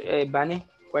 2, Vane?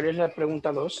 ¿Cuál es la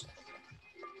pregunta 2?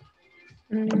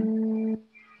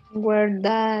 Where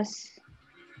does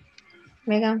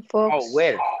Megan Fox? Oh,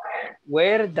 where?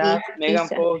 Where does Megan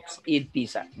pizza? Fox eat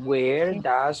pizza? Where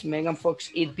does Megan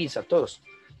Fox eat pizza? Todos.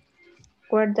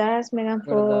 Where does Megan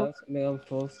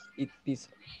Fox eat pizza?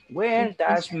 Where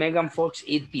does Megan Fox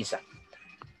eat pizza?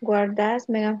 Where does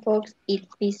Megan Fox eat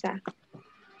pizza?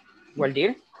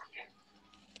 Waldir?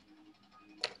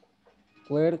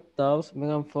 Where does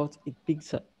Megan Fox eat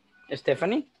pizza?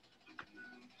 Stephanie?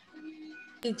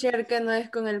 Teacher, que no es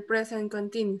con el present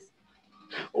continuous.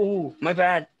 My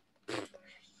bad.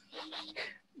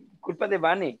 Culpa de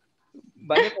Vane.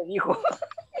 Vane me dijo.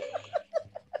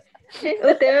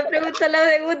 Usted me preguntó la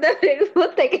segunda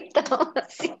pregunta que estamos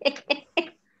haciendo.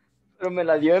 Pero me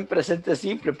la dio en presente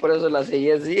simple, por eso la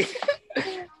seguí así.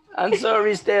 I'm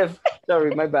sorry, Steph.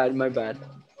 Sorry, my bad.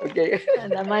 Okay.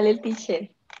 Anda mal el teacher.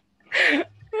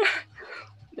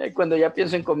 Cuando ya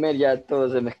pienso en comer, ya todo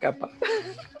se me escapa.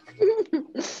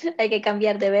 Hay que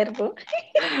cambiar de verbo.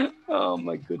 Oh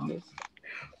my goodness.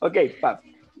 Okay, Pap.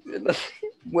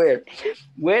 Where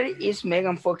is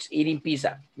Megan Fox eating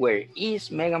pizza? Where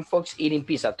is Megan Fox eating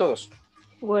pizza? Todos.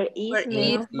 Where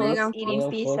is Megan Fox eating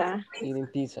pizza? Eating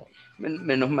pizza.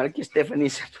 Menos mal que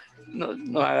Stephanie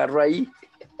nos agarró ahí.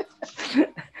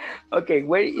 Okay,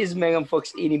 where is Megan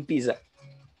Fox eating pizza?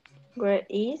 Where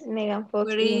is Megan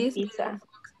Fox eating pizza?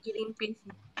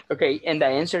 Okay, and the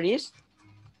answer is?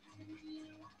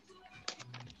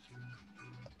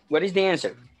 What is the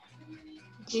answer?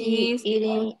 She is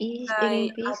eating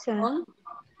pizza.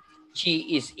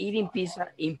 She is eating pizza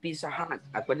in Pizza Hut.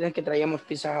 Acuérdense que traíamos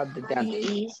Pizza Hut desde antes.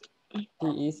 She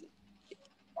is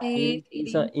eating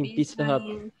pizza in Pizza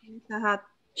Hut.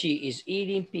 She is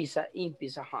eating pizza in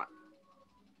Pizza Hut.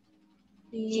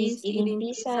 She's eating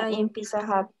pizza in Pizza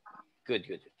Hut.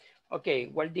 Good. Okay,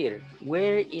 Waldir,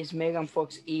 where is Megan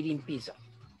Fox eating pizza?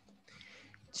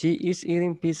 She is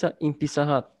eating pizza in Pizza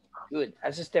Hut. Good.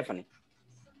 As Stephanie.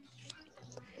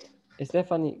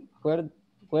 Stephanie,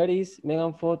 where is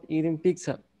Megan Fox eating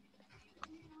pizza?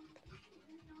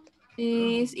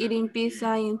 She's eating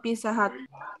pizza in Pizza Hut.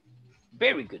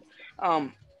 Very good.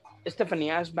 Stephanie,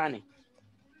 ask Bunny.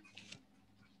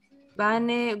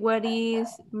 Vane, where is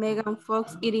Megan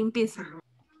Fox eating pizza?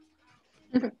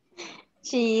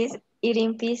 She is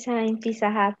eating pizza in Pizza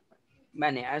Hut.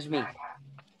 Bunny, ask me.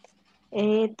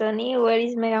 Tony, where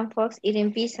is Megan Fox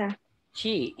eating pizza?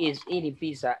 She is eating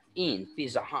pizza in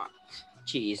Pizza Hut.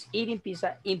 She is eating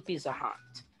pizza in Pizza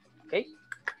Hut. Okay?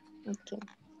 Okay.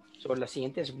 So la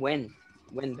siguiente es when.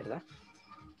 When, ¿verdad?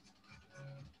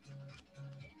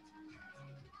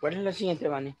 ¿Cuál es la siguiente,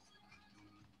 Vane?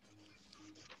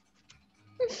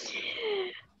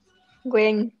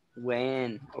 When.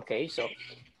 When. Okay, so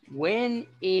when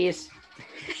is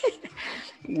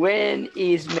when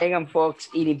is Megan Fox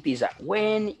eating pizza?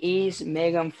 When is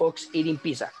Megan Fox eating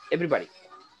pizza? Everybody.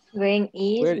 When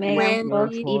is Megan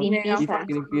Fox eating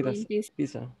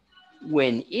pizza?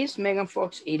 When is Megan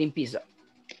Fox eating pizza?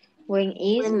 When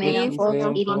is Megan Fox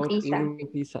eating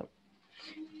pizza?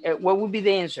 What would be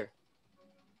the answer?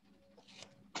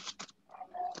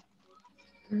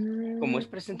 Como es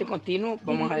presente continuo,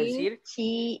 vamos a decir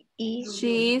She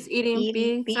is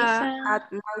eating pizza at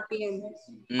 9 p.m.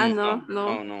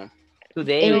 No.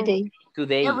 Today. Every day.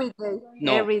 Today. Every day.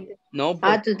 No. Every day. No.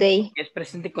 Today. Es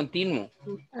presente continuo.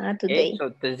 Today. Okay? So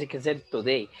tiene que ser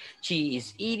today. She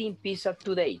is eating pizza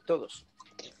today. Todos.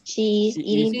 She is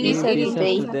eating pizza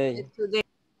today.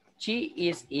 She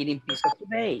is eating pizza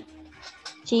today.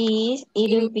 She is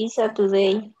eating pizza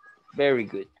today. Very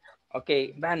good.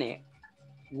 Okay, Vane.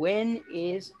 When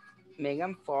is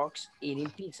Megan Fox eating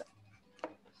pizza?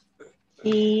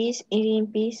 She is eating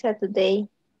pizza today.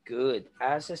 Good.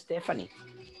 Ask Stephanie.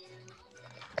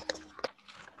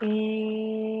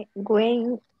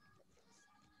 When,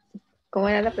 ¿cómo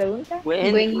era la pregunta?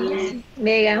 When is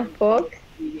Megan Fox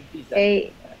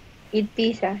eat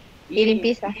pizza? Eating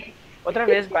pizza. Otra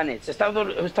vez, Vane,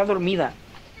 está dormida.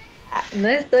 No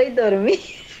estoy dormida.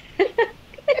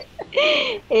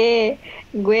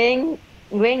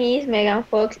 When is Megan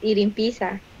Fox eating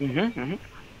pizza?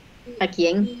 ¿A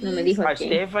quién? No me dijo a quién.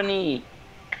 Stephanie.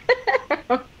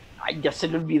 Ay, ya se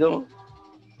le olvidó.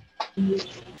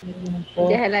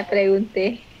 Ya la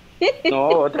pregunté. No,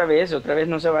 otra vez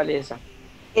no se vale esa.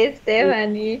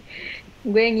 Stephanie,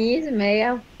 when is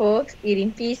Megan Fox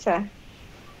eating pizza?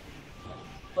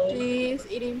 She is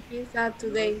eating pizza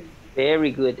today.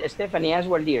 Very good. Stephanie, ask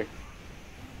Waldir.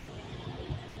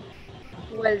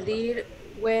 Waldir,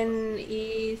 when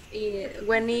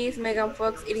is Megan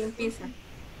Fox eating pizza?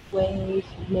 When is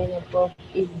Megan Fox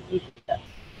eating pizza?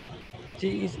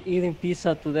 She is eating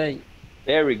pizza today.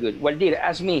 Very good. Waldir,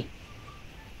 ask me.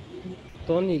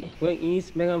 Tony, when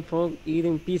is Megan Fox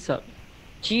eating pizza?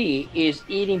 She is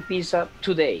eating pizza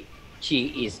today.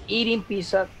 She is eating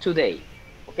pizza today.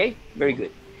 Okay, very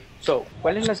good. So,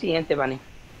 ¿cuál es la siguiente, Vane?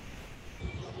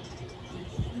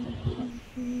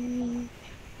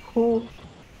 Who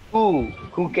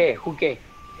qué?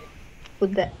 Who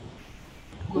that?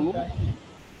 Who?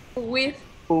 With.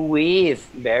 Who with.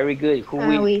 Very good. Who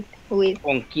with.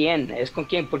 ¿Con quién? Es con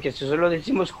quién, porque si solo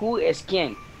decimos who es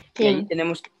quién. Y ahí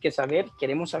tenemos que saber,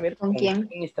 queremos saber con quién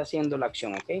está haciendo la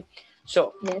acción, ¿ok?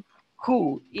 So,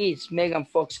 who is Megan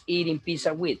Fox eating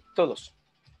pizza with? Todos.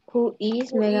 Who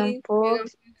is Megan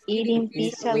Fox eating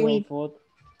pizza with?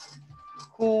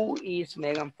 Who is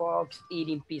Megan Fox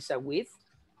eating pizza with?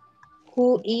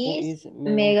 Who is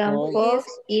Megan Fox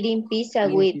eating pizza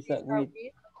with?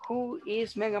 Who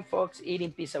is Megan Fox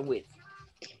eating pizza with?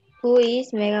 Who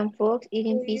is Megan Fox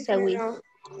eating pizza with?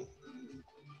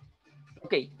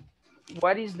 Okay,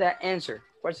 what is the answer?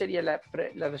 ¿Cuál sería la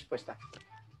respuesta?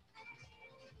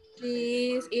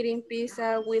 She is eating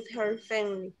pizza with her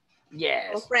family.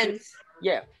 Yes. Or friends.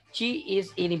 Yeah, she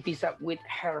is eating pizza with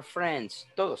her friends.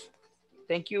 Todos.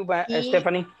 Thank you,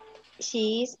 Stephanie.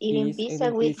 She is eating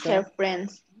pizza with her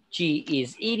friends. She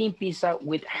is eating pizza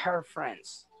with her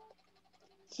friends.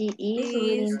 She is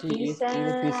eating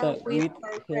pizza with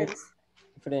her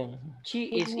friends. She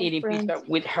is eating pizza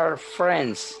with her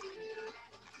friends.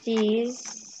 She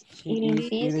is eating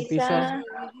pizza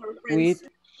with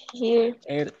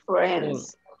her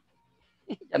friends.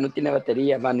 Ya no tiene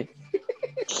batería, Manny.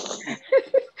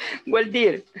 Well,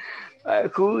 dear,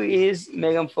 who is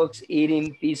Megan Fox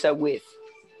eating pizza with?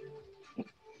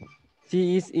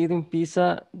 She is eating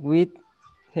pizza with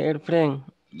her friend.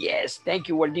 Yes, thank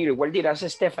you, Waldir. Waldir, ask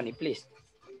Stephanie, please.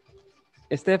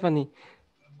 Stephanie,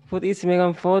 what is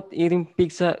Megan Fox eating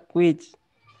pizza with?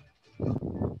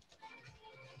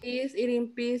 She is eating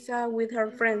pizza with her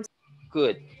friends.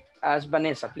 Good. Ask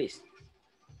Vanessa, please.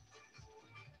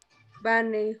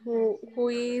 Bunny, who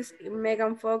is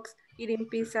Megan Fox eating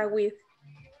pizza with?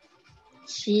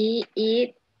 She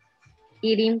is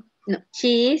eating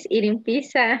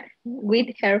pizza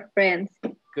with her friends.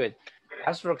 Good.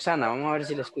 Ask Roxana, vamos a ver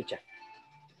si la escucha.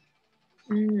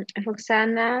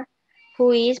 Roxana,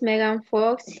 who is Megan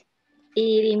Fox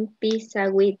eating pizza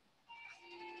with?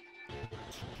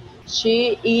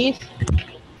 She is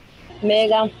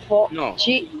Megan Fox. No.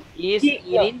 She is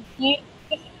eating. She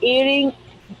is eating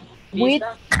with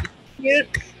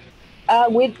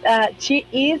she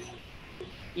is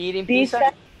eating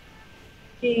pizza.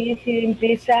 She is eating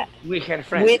pizza with her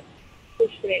friends.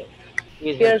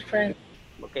 With her friends.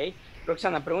 Ok.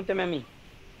 Roxana, pregúnteme a mí.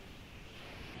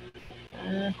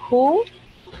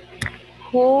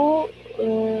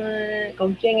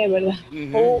 ¿Con quién es, verdad?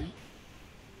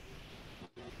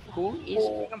 Who is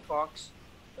Megan Fox?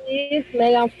 Is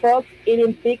Megan Fox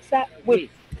eating pizza with?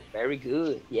 Very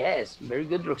good. Yes, very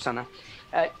good, Roxana.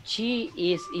 She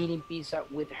is eating pizza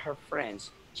with her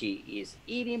friends. She is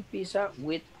eating pizza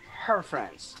with her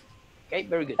friends. Okay,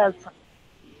 very good.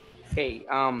 Okay,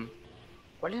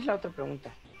 ¿cuál es la otra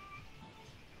pregunta?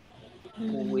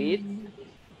 With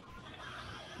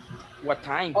what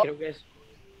time? Creo que es.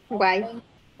 Why?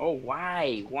 Oh,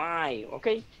 why? Why?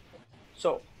 Okay.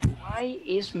 So, why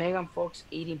is Megan Fox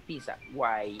eating pizza?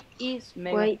 Why is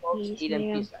Megan Fox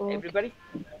eating pizza? Everybody?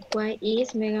 Why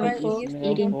is Megan Fox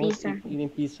eating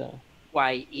pizza?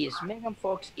 Why is Megan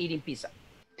Fox eating pizza?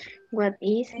 What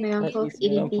is Megan Fox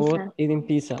eating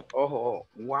pizza? Oh,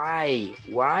 why?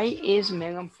 Why is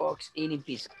Megan Fox eating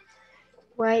pizza?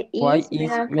 Why is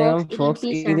Megan Fox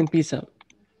eating pizza?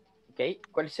 Okay,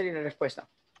 ¿cuál sería la respuesta?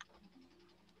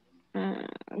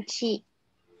 She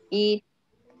is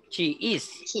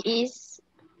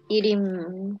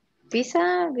eating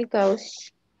pizza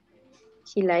because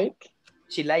she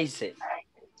likes it.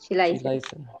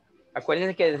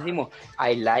 Acuérdense que decimos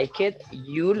I like it,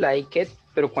 you like it,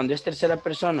 pero cuando es tercera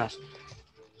persona,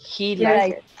 he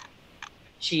likes it,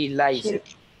 she likes it.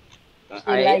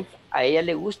 A ella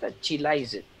le gusta, she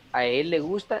likes it. A él le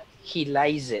gusta, he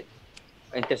likes it.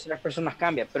 En terceras personas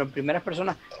cambia, pero en primeras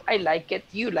personas I like it,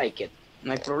 you like it.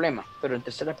 No hay problema, pero en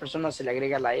terceras personas se le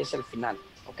agrega la S al final,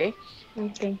 ¿ok?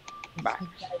 Okay. Va.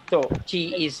 So,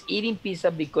 she is eating pizza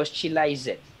because she likes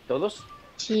it. ¿Todos?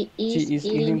 She is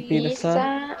eating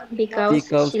pizza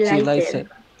because she likes it.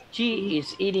 She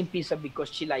is eating pizza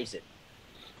because she likes it.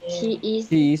 She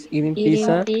is eating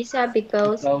pizza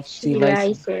because she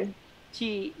likes it.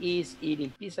 She is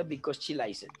eating pizza because she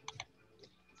likes it.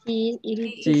 She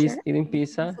is eating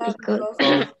pizza because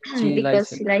she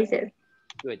likes it.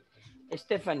 Good.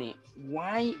 Stephanie,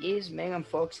 why is Megan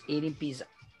Fox eating pizza?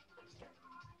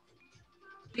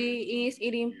 She is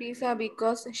eating pizza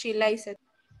because she likes it.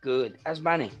 Good. Ask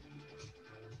Bunny.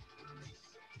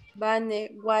 Bunny,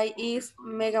 why is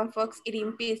Megan Fox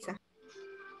eating pizza?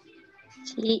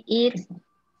 She is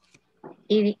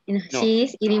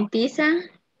eating pizza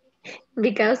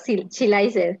because she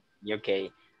likes it.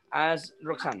 Okay. Ask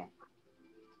Roxana.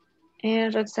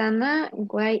 Roxana,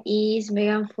 why is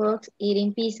Megan Fox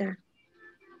eating pizza?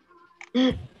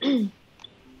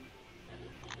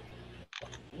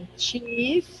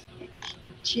 She is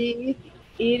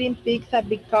eating pizza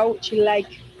because she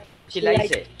likes. She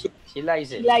likes it. She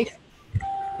likes it.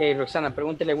 Okay, Roxana,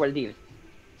 pregúntele a Waldir.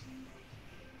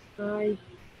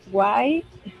 Why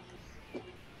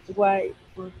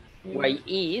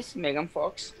is Megan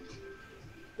Fox?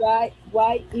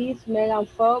 Why is Megan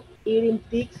Fox eating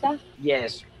pizza?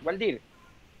 Yes, Waldir.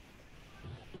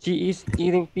 She is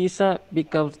eating pizza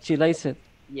because she likes it.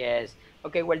 Yes.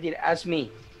 Okay, Waldir, ask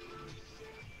me.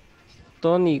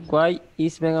 Tony, why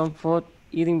is Megan Fox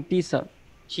eating pizza?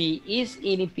 She is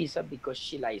eating pizza because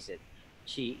she likes it.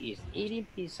 She is eating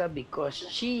pizza because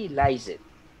she likes it.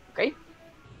 Okay?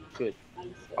 Good.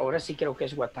 Ahora sí creo que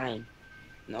es what time.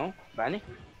 ¿No? ¿Vale?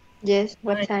 Yes,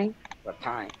 what time? What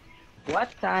time?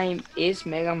 What time is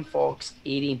Megan Fox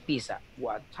eating pizza?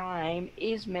 What time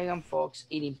is Megan Fox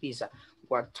eating pizza?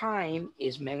 What time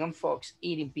is Megan Fox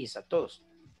eating pizza? Todos.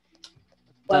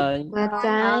 What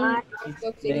time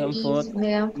is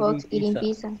Megan Fox eating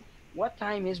pizza? What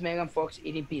time is Megan Fox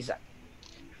eating pizza?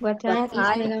 What time is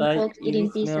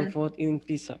Megan Fox eating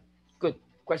pizza? Good.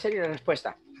 ¿Cuál sería la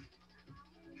respuesta?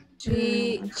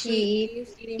 She's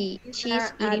eating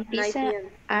pizza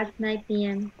at 9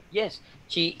 p.m. Yes,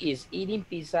 she is eating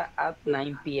pizza at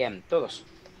 9 p.m. Todos.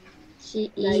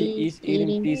 She is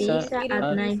eating pizza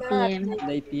at 9 p.m.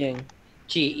 9 p.m.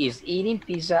 She is eating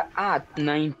pizza at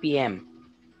 9 p.m.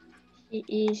 She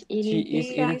is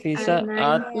eating pizza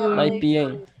at 9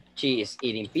 p.m. She is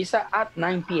eating pizza at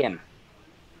 9 p.m.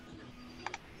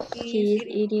 She is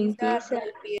eating pizza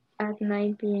at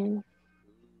 9 p.m.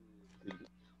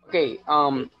 Okay,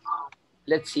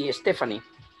 let's see, Stephanie.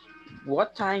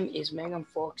 What time is Megan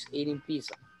Fox eating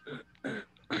pizza?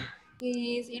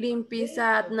 He is eating pizza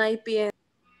at 9 p.m.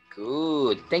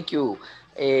 Good, thank you.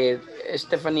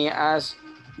 Stephanie asks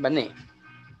Vane.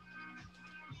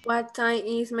 What time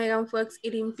is Megan Fox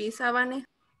eating pizza, Vane?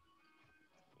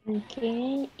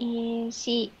 Okay,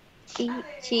 she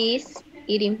is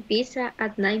eating pizza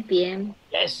at 9 p.m.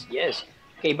 Yes, yes.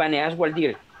 Okay, Vane, ask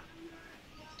Waldir.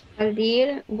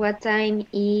 Waldir, what time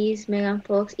is Megan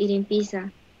Fox eating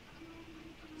pizza?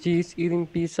 She's eating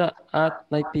pizza at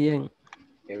 9 p.m.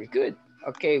 Very good.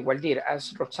 Okay, Waldir,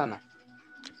 ask Roxana.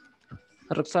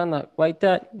 Roxana, what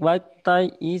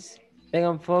time is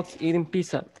Megan Fox eating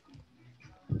pizza?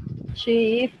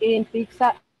 She is eating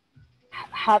pizza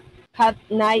at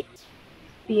 9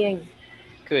 p.m.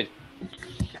 Good.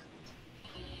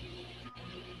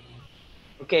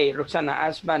 Okay, Roxana,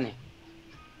 ask Vane.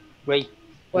 Wait,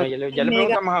 no, ya le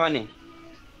preguntamos a Vane.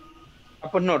 Ah,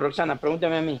 pues no, Roxana,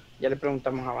 pregúntame a mí. Ya le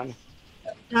preguntamos a Vane.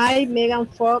 Hi, Megan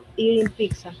Fox eating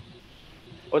pizza.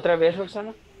 ¿Otra vez,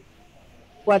 Roxana?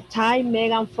 What time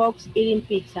Megan Fox eating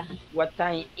pizza? What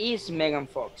time is Megan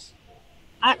Fox?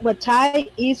 What time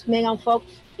is Megan Fox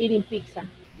eating pizza?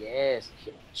 Yes,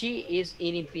 she is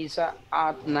eating pizza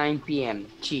at 9 p.m.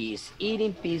 She is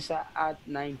eating pizza at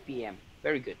 9 p.m.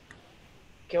 Very good.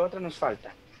 ¿Qué otra nos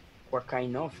falta? What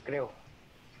kind of, creo.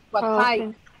 What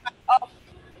kind of?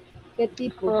 ¿Qué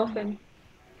tipo?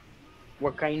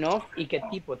 What kind of y qué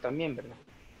tipo también, ¿verdad?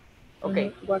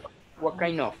 Okay, what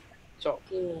kind of? So,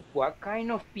 what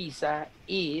kind of pizza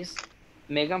is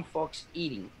Megan Fox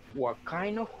eating? What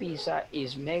kind of pizza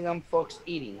is Megan Fox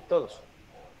eating? Todos.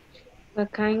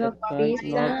 What kind of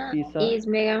pizza is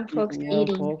Megan Fox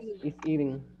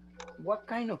eating? What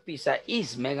kind of pizza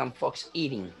is Megan Fox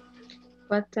eating?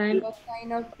 What kind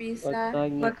of pizza?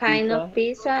 What kind of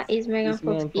pizza is Megan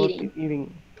Fox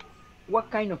eating? What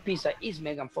kind of pizza is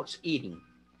Megan Fox eating?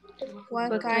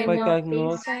 What kind of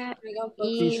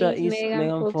pizza is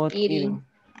Megan Fox eating?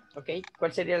 Okay,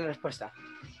 ¿cuál sería la respuesta?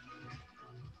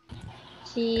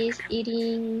 She's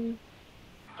eating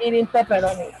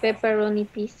pepperoni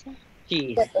pizza.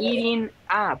 She is eating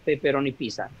a pepperoni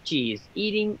pizza. She is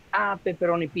eating a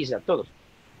pepperoni pizza. Todos.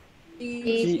 She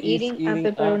is eating a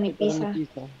pepperoni pizza.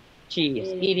 She is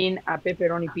eating a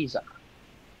pepperoni pizza.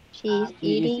 She is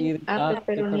eating a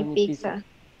pepperoni pizza.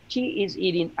 She is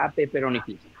eating a pepperoni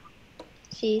pizza.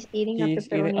 She is eating a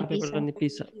pepperoni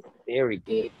pizza. Very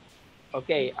good.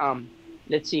 Okay,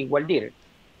 let's see, Waldir.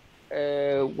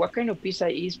 What kind of pizza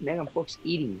is Megan Fox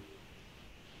eating?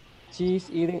 She's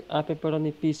eating a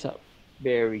pepperoni pizza.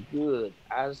 Very good.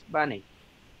 Ask Vane.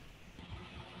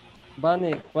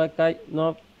 Vane, what kind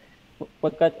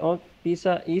of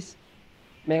pizza is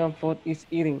Megan Fox is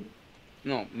eating?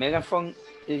 No, Megan Fox.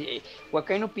 What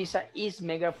kind of pizza is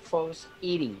Megan Fox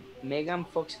eating? Megan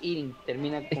Fox eating.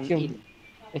 Termina con eating.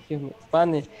 Excuse me.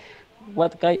 Vane,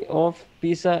 what kind of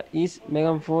pizza is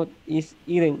Megan Fox is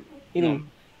eating? No,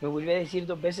 me vuelve a decir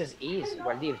dos veces is,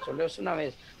 Waldir. Solo es una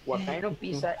vez. What kind of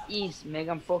pizza is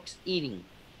Megan Fox eating?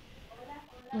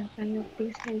 What kind of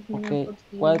pizza is Megan Okay. Fox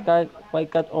eating? What kind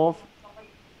of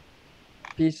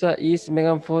pizza is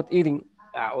Megan Fox eating?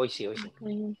 Ah, hoy sí, hoy sí.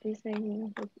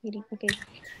 Okay.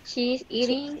 She's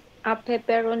eating a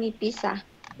pepperoni pizza.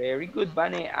 Very good,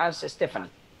 Vane. Ask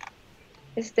Stephanie.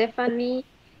 Stephanie,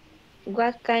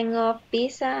 what kind of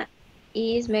pizza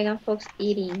is Megan Fox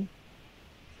eating?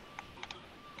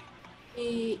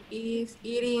 He is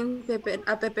eating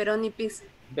a pepperoni pizza.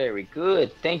 Very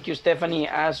good. Thank you, Stephanie.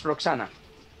 Ask Roxana.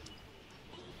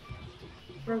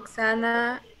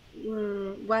 Roxana,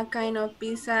 what kind of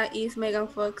pizza is Megan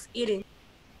Fox eating?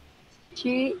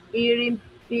 She eating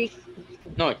pig.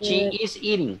 No, she is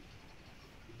eating.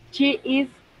 She is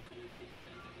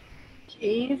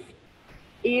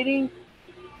eating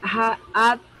a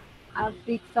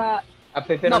pizza. A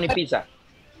pepperoni No, pizza.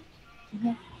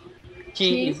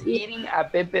 She is eating a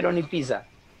pepperoni pizza.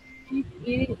 She's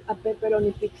eating a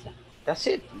pepperoni pizza. That's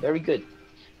it. Very good.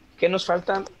 ¿Qué nos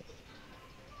falta?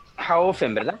 How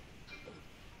often, ¿verdad?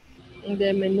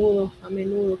 De menudo, a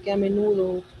menudo, que a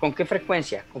menudo. ¿Con qué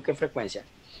frecuencia? ¿Con qué frecuencia?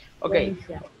 Okay.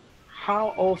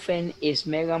 How often is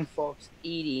Megan Fox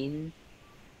eating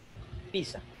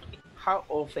pizza? How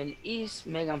often is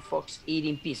Megan Fox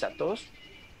eating pizza? ¿Todos?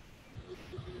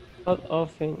 How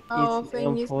often is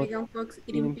Megan Fox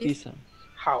eating pizza?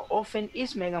 How often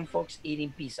is Megan Fox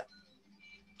eating pizza?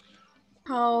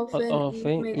 How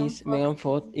often is Megan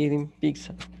Fox eating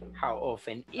pizza? How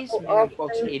often is Megan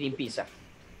Fox eating pizza?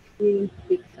 How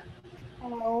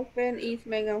often is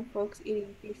Megan Fox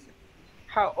eating pizza?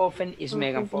 How often is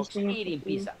Megan Fox eating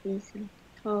pizza?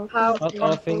 How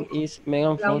often is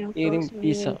Megan Fox eating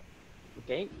pizza?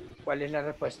 Okay, ¿cuál es la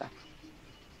respuesta?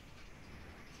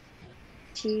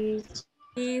 She's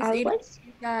eating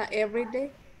pizza every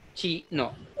day.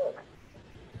 No.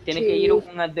 Tiene que ir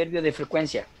un adverbio de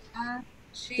frecuencia.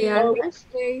 She always.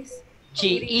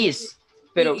 She is.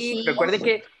 Pero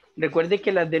recuerde que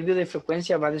el adverbio de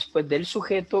frecuencia va después del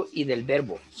sujeto y del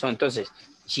verbo. Entonces,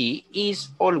 she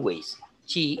is always.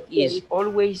 She is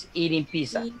always eating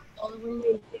pizza.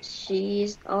 She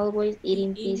is always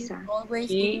eating pizza.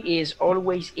 She is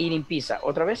always eating pizza.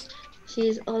 ¿Otra vez? She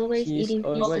is always eating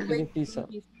pizza.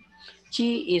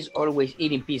 She is always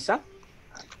eating pizza.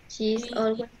 She is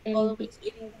always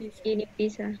eating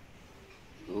pizza.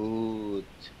 Good.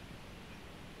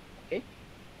 Okay.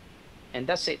 And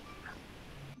that's it.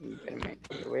 Espérame,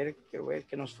 quiero ver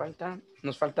qué nos falta.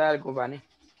 Nos falta algo, Vane.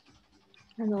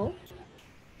 No.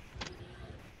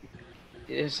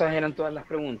 Esas eran todas las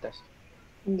preguntas.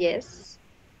 Yes.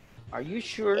 Are you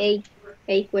sure? A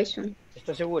question.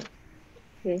 ¿Estás seguro?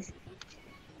 Yes.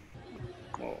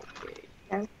 Okay.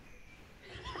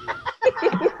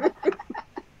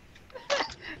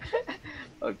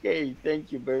 Okay,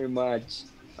 thank you very much.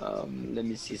 Let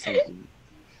me see something.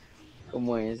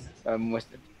 ¿Cómo es?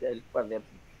 Muestra el cuaderno.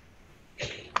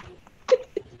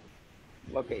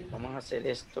 Ok, vamos a hacer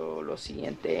esto, lo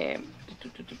siguiente.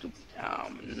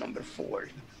 Number 4.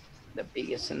 The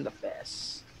biggest and the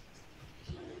best.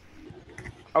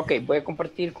 Ok, voy a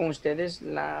compartir con ustedes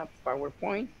la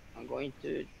PowerPoint. I'm going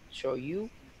to show you.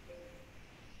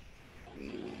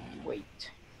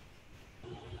 Wait.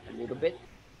 A little bit.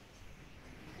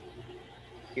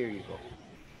 Here you go.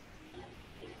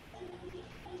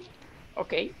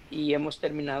 Ok, y hemos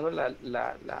terminado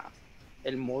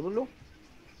el módulo.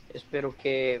 Espero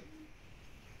que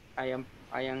hayan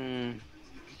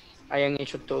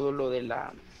hecho todo lo de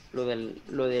la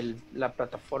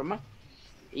plataforma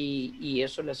y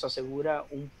eso les asegura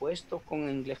un puesto con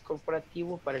inglés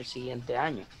corporativo para el siguiente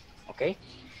año. Ok.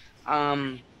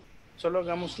 Solo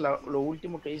hagamos lo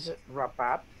último que dice wrap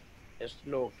up. Es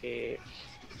lo que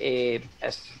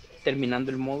es terminando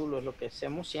el módulo, es lo que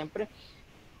hacemos siempre.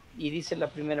 Y dice la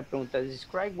primera pregunta: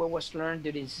 describe what was learned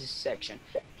during this section.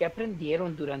 ¿Qué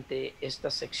aprendieron durante esta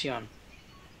sección?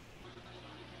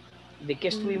 ¿De qué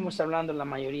estuvimos hablando la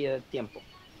mayoría del tiempo?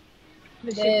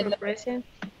 Simple present.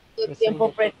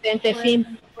 Tiempo presente,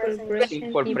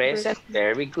 Simple present,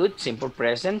 very good. Simple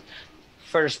present.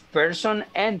 First person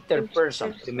and third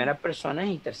person. Primera persona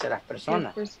y tercera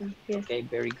persona. Okay,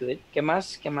 very good. ¿Qué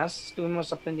más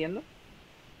estuvimos aprendiendo?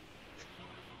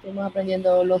 Estamos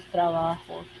aprendiendo los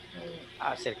trabajos.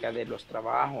 Acerca de los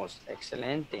trabajos.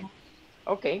 Excelente.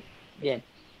 Ok, bien.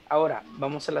 Ahora,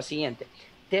 vamos a la siguiente.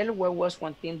 Tell what was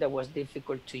one thing that was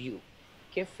difficult to you.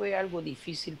 ¿Qué fue algo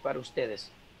difícil para ustedes?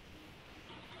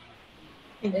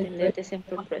 El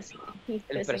presente present.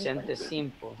 El presente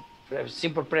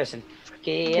simple present.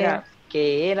 ¿Qué era?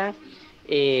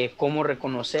 ¿Cómo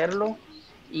reconocerlo?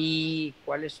 ¿Y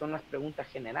cuáles son las preguntas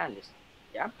generales?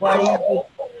 ¿Ya? What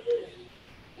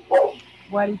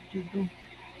did you do?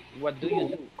 What do you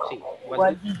do? Sí.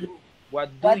 What do you do? What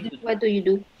do you do? What do you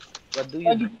do? What do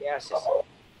you do? ¿Qué haces?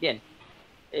 Bien.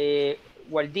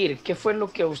 Waldir, ¿qué fue lo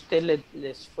que a usted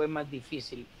les fue más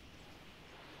difícil?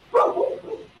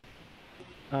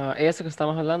 Eso que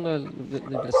estamos hablando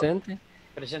del presente.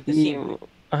 Presente simple.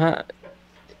 Ajá.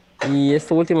 Y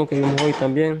esto último que vimos hoy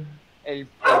también. El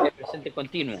presente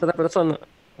continuo. Otra persona.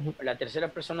 La tercera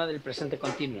persona del presente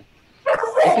continuo.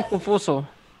 Es que es confuso.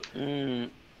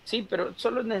 Sí, pero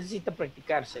solo necesita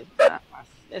practicarse. Nada más.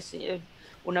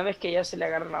 Una vez que ya se le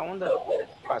agarra la onda, es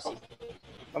fácil.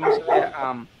 Vamos a ver.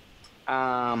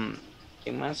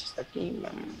 ¿Quién más está aquí?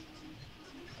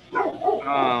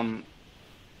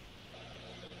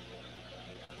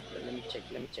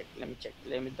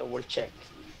 Let me double check.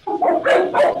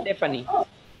 Stephanie,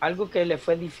 ¿algo que le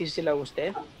fue difícil a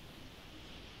usted?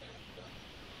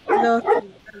 Los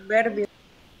adverbios.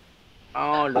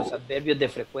 Oh, los adverbios de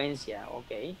frecuencia,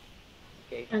 ok.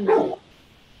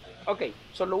 Ok,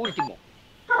 solo último.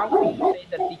 How will you say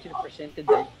the teacher presented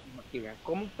the material?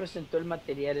 ¿Cómo presentó el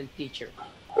material el teacher?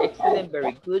 Excellent,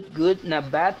 very good, good, not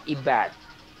bad y bad.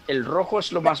 El rojo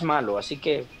es lo más malo, así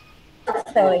que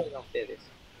ustedes.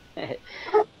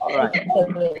 All right.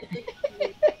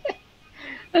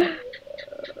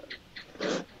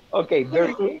 Okay,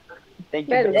 very good. Thank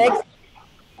you very much.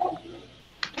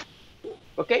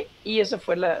 Ok, y esa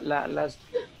fue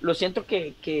lo siento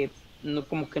que no,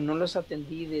 como que no los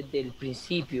atendí desde el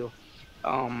principio.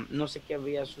 No sé qué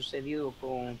había sucedido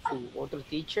con su otro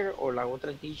teacher o la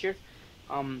otra teacher,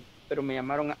 pero me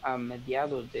llamaron a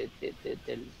mediados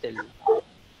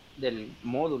del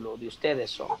módulo de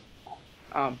ustedes.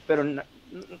 Pero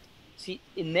si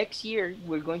next year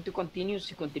we're going to continue,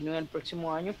 si continúa el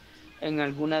próximo año, en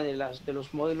alguna de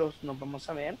los módulos nos vamos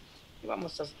a ver. Y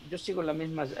yo sigo la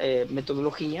misma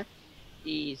metodología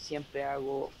y siempre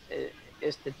hago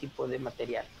este tipo de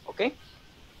material, ¿ok?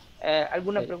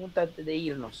 ¿Alguna pregunta antes de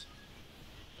irnos?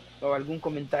 ¿O algún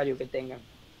comentario que tengan?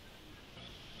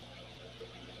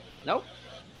 ¿No?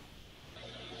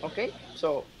 Ok,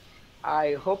 so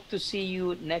I hope to see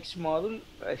you next module.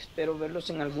 Espero verlos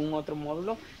en algún otro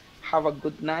módulo. Have a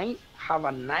good night, have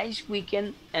a nice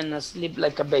weekend, and sleep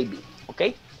like a baby,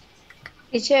 ¿ok?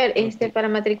 Teacher, para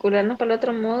matricularnos para el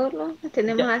otro módulo,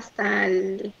 tenemos hasta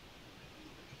el...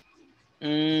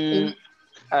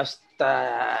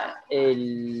 Hasta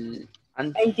el...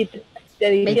 23 de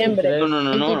diciembre.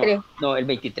 No, el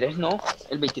 23 no.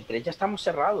 El 23 ya estamos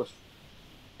cerrados.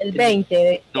 El 20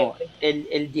 de No,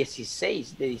 el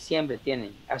 16 de diciembre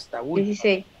tienen. Hasta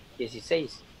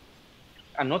 16.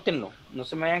 Anótenlo, no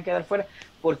se me vayan a quedar fuera,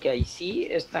 porque ahí sí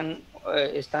están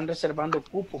reservando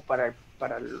cupo para el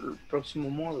próximo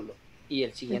módulo y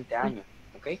el siguiente año,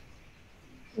 ¿ok?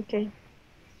 Ok.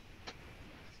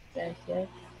 Gracias.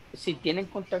 Si tienen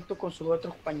contacto con sus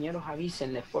otros compañeros,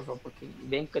 avísenles, por favor, porque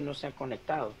ven que no se han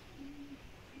conectado.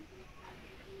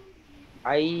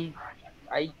 Hay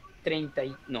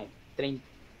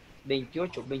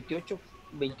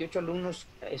 28 alumnos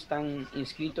están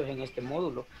inscritos en este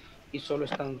módulo y solo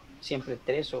están siempre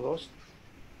 3 o 2.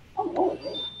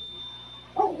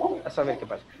 A saber qué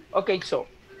pasa. Ok, so,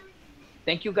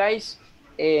 thank you guys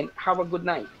and have a good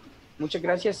night. Muchas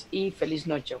gracias y feliz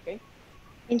noche, ok?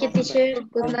 Thank you, teacher.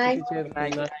 Good night. Good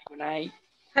night.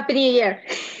 Happy New Year.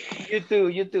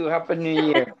 You too. Happy New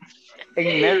Year.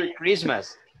 And Merry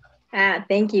Christmas.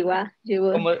 Thank you. Wow, you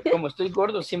will. Como estoy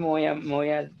gordo, sí me voy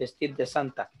a vestir de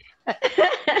Santa.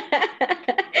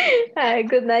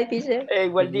 Good night, teacher.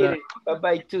 Waldir,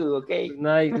 bye-bye too, okay? Good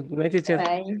night, teacher.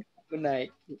 Bye. Good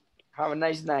night. Have a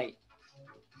nice night.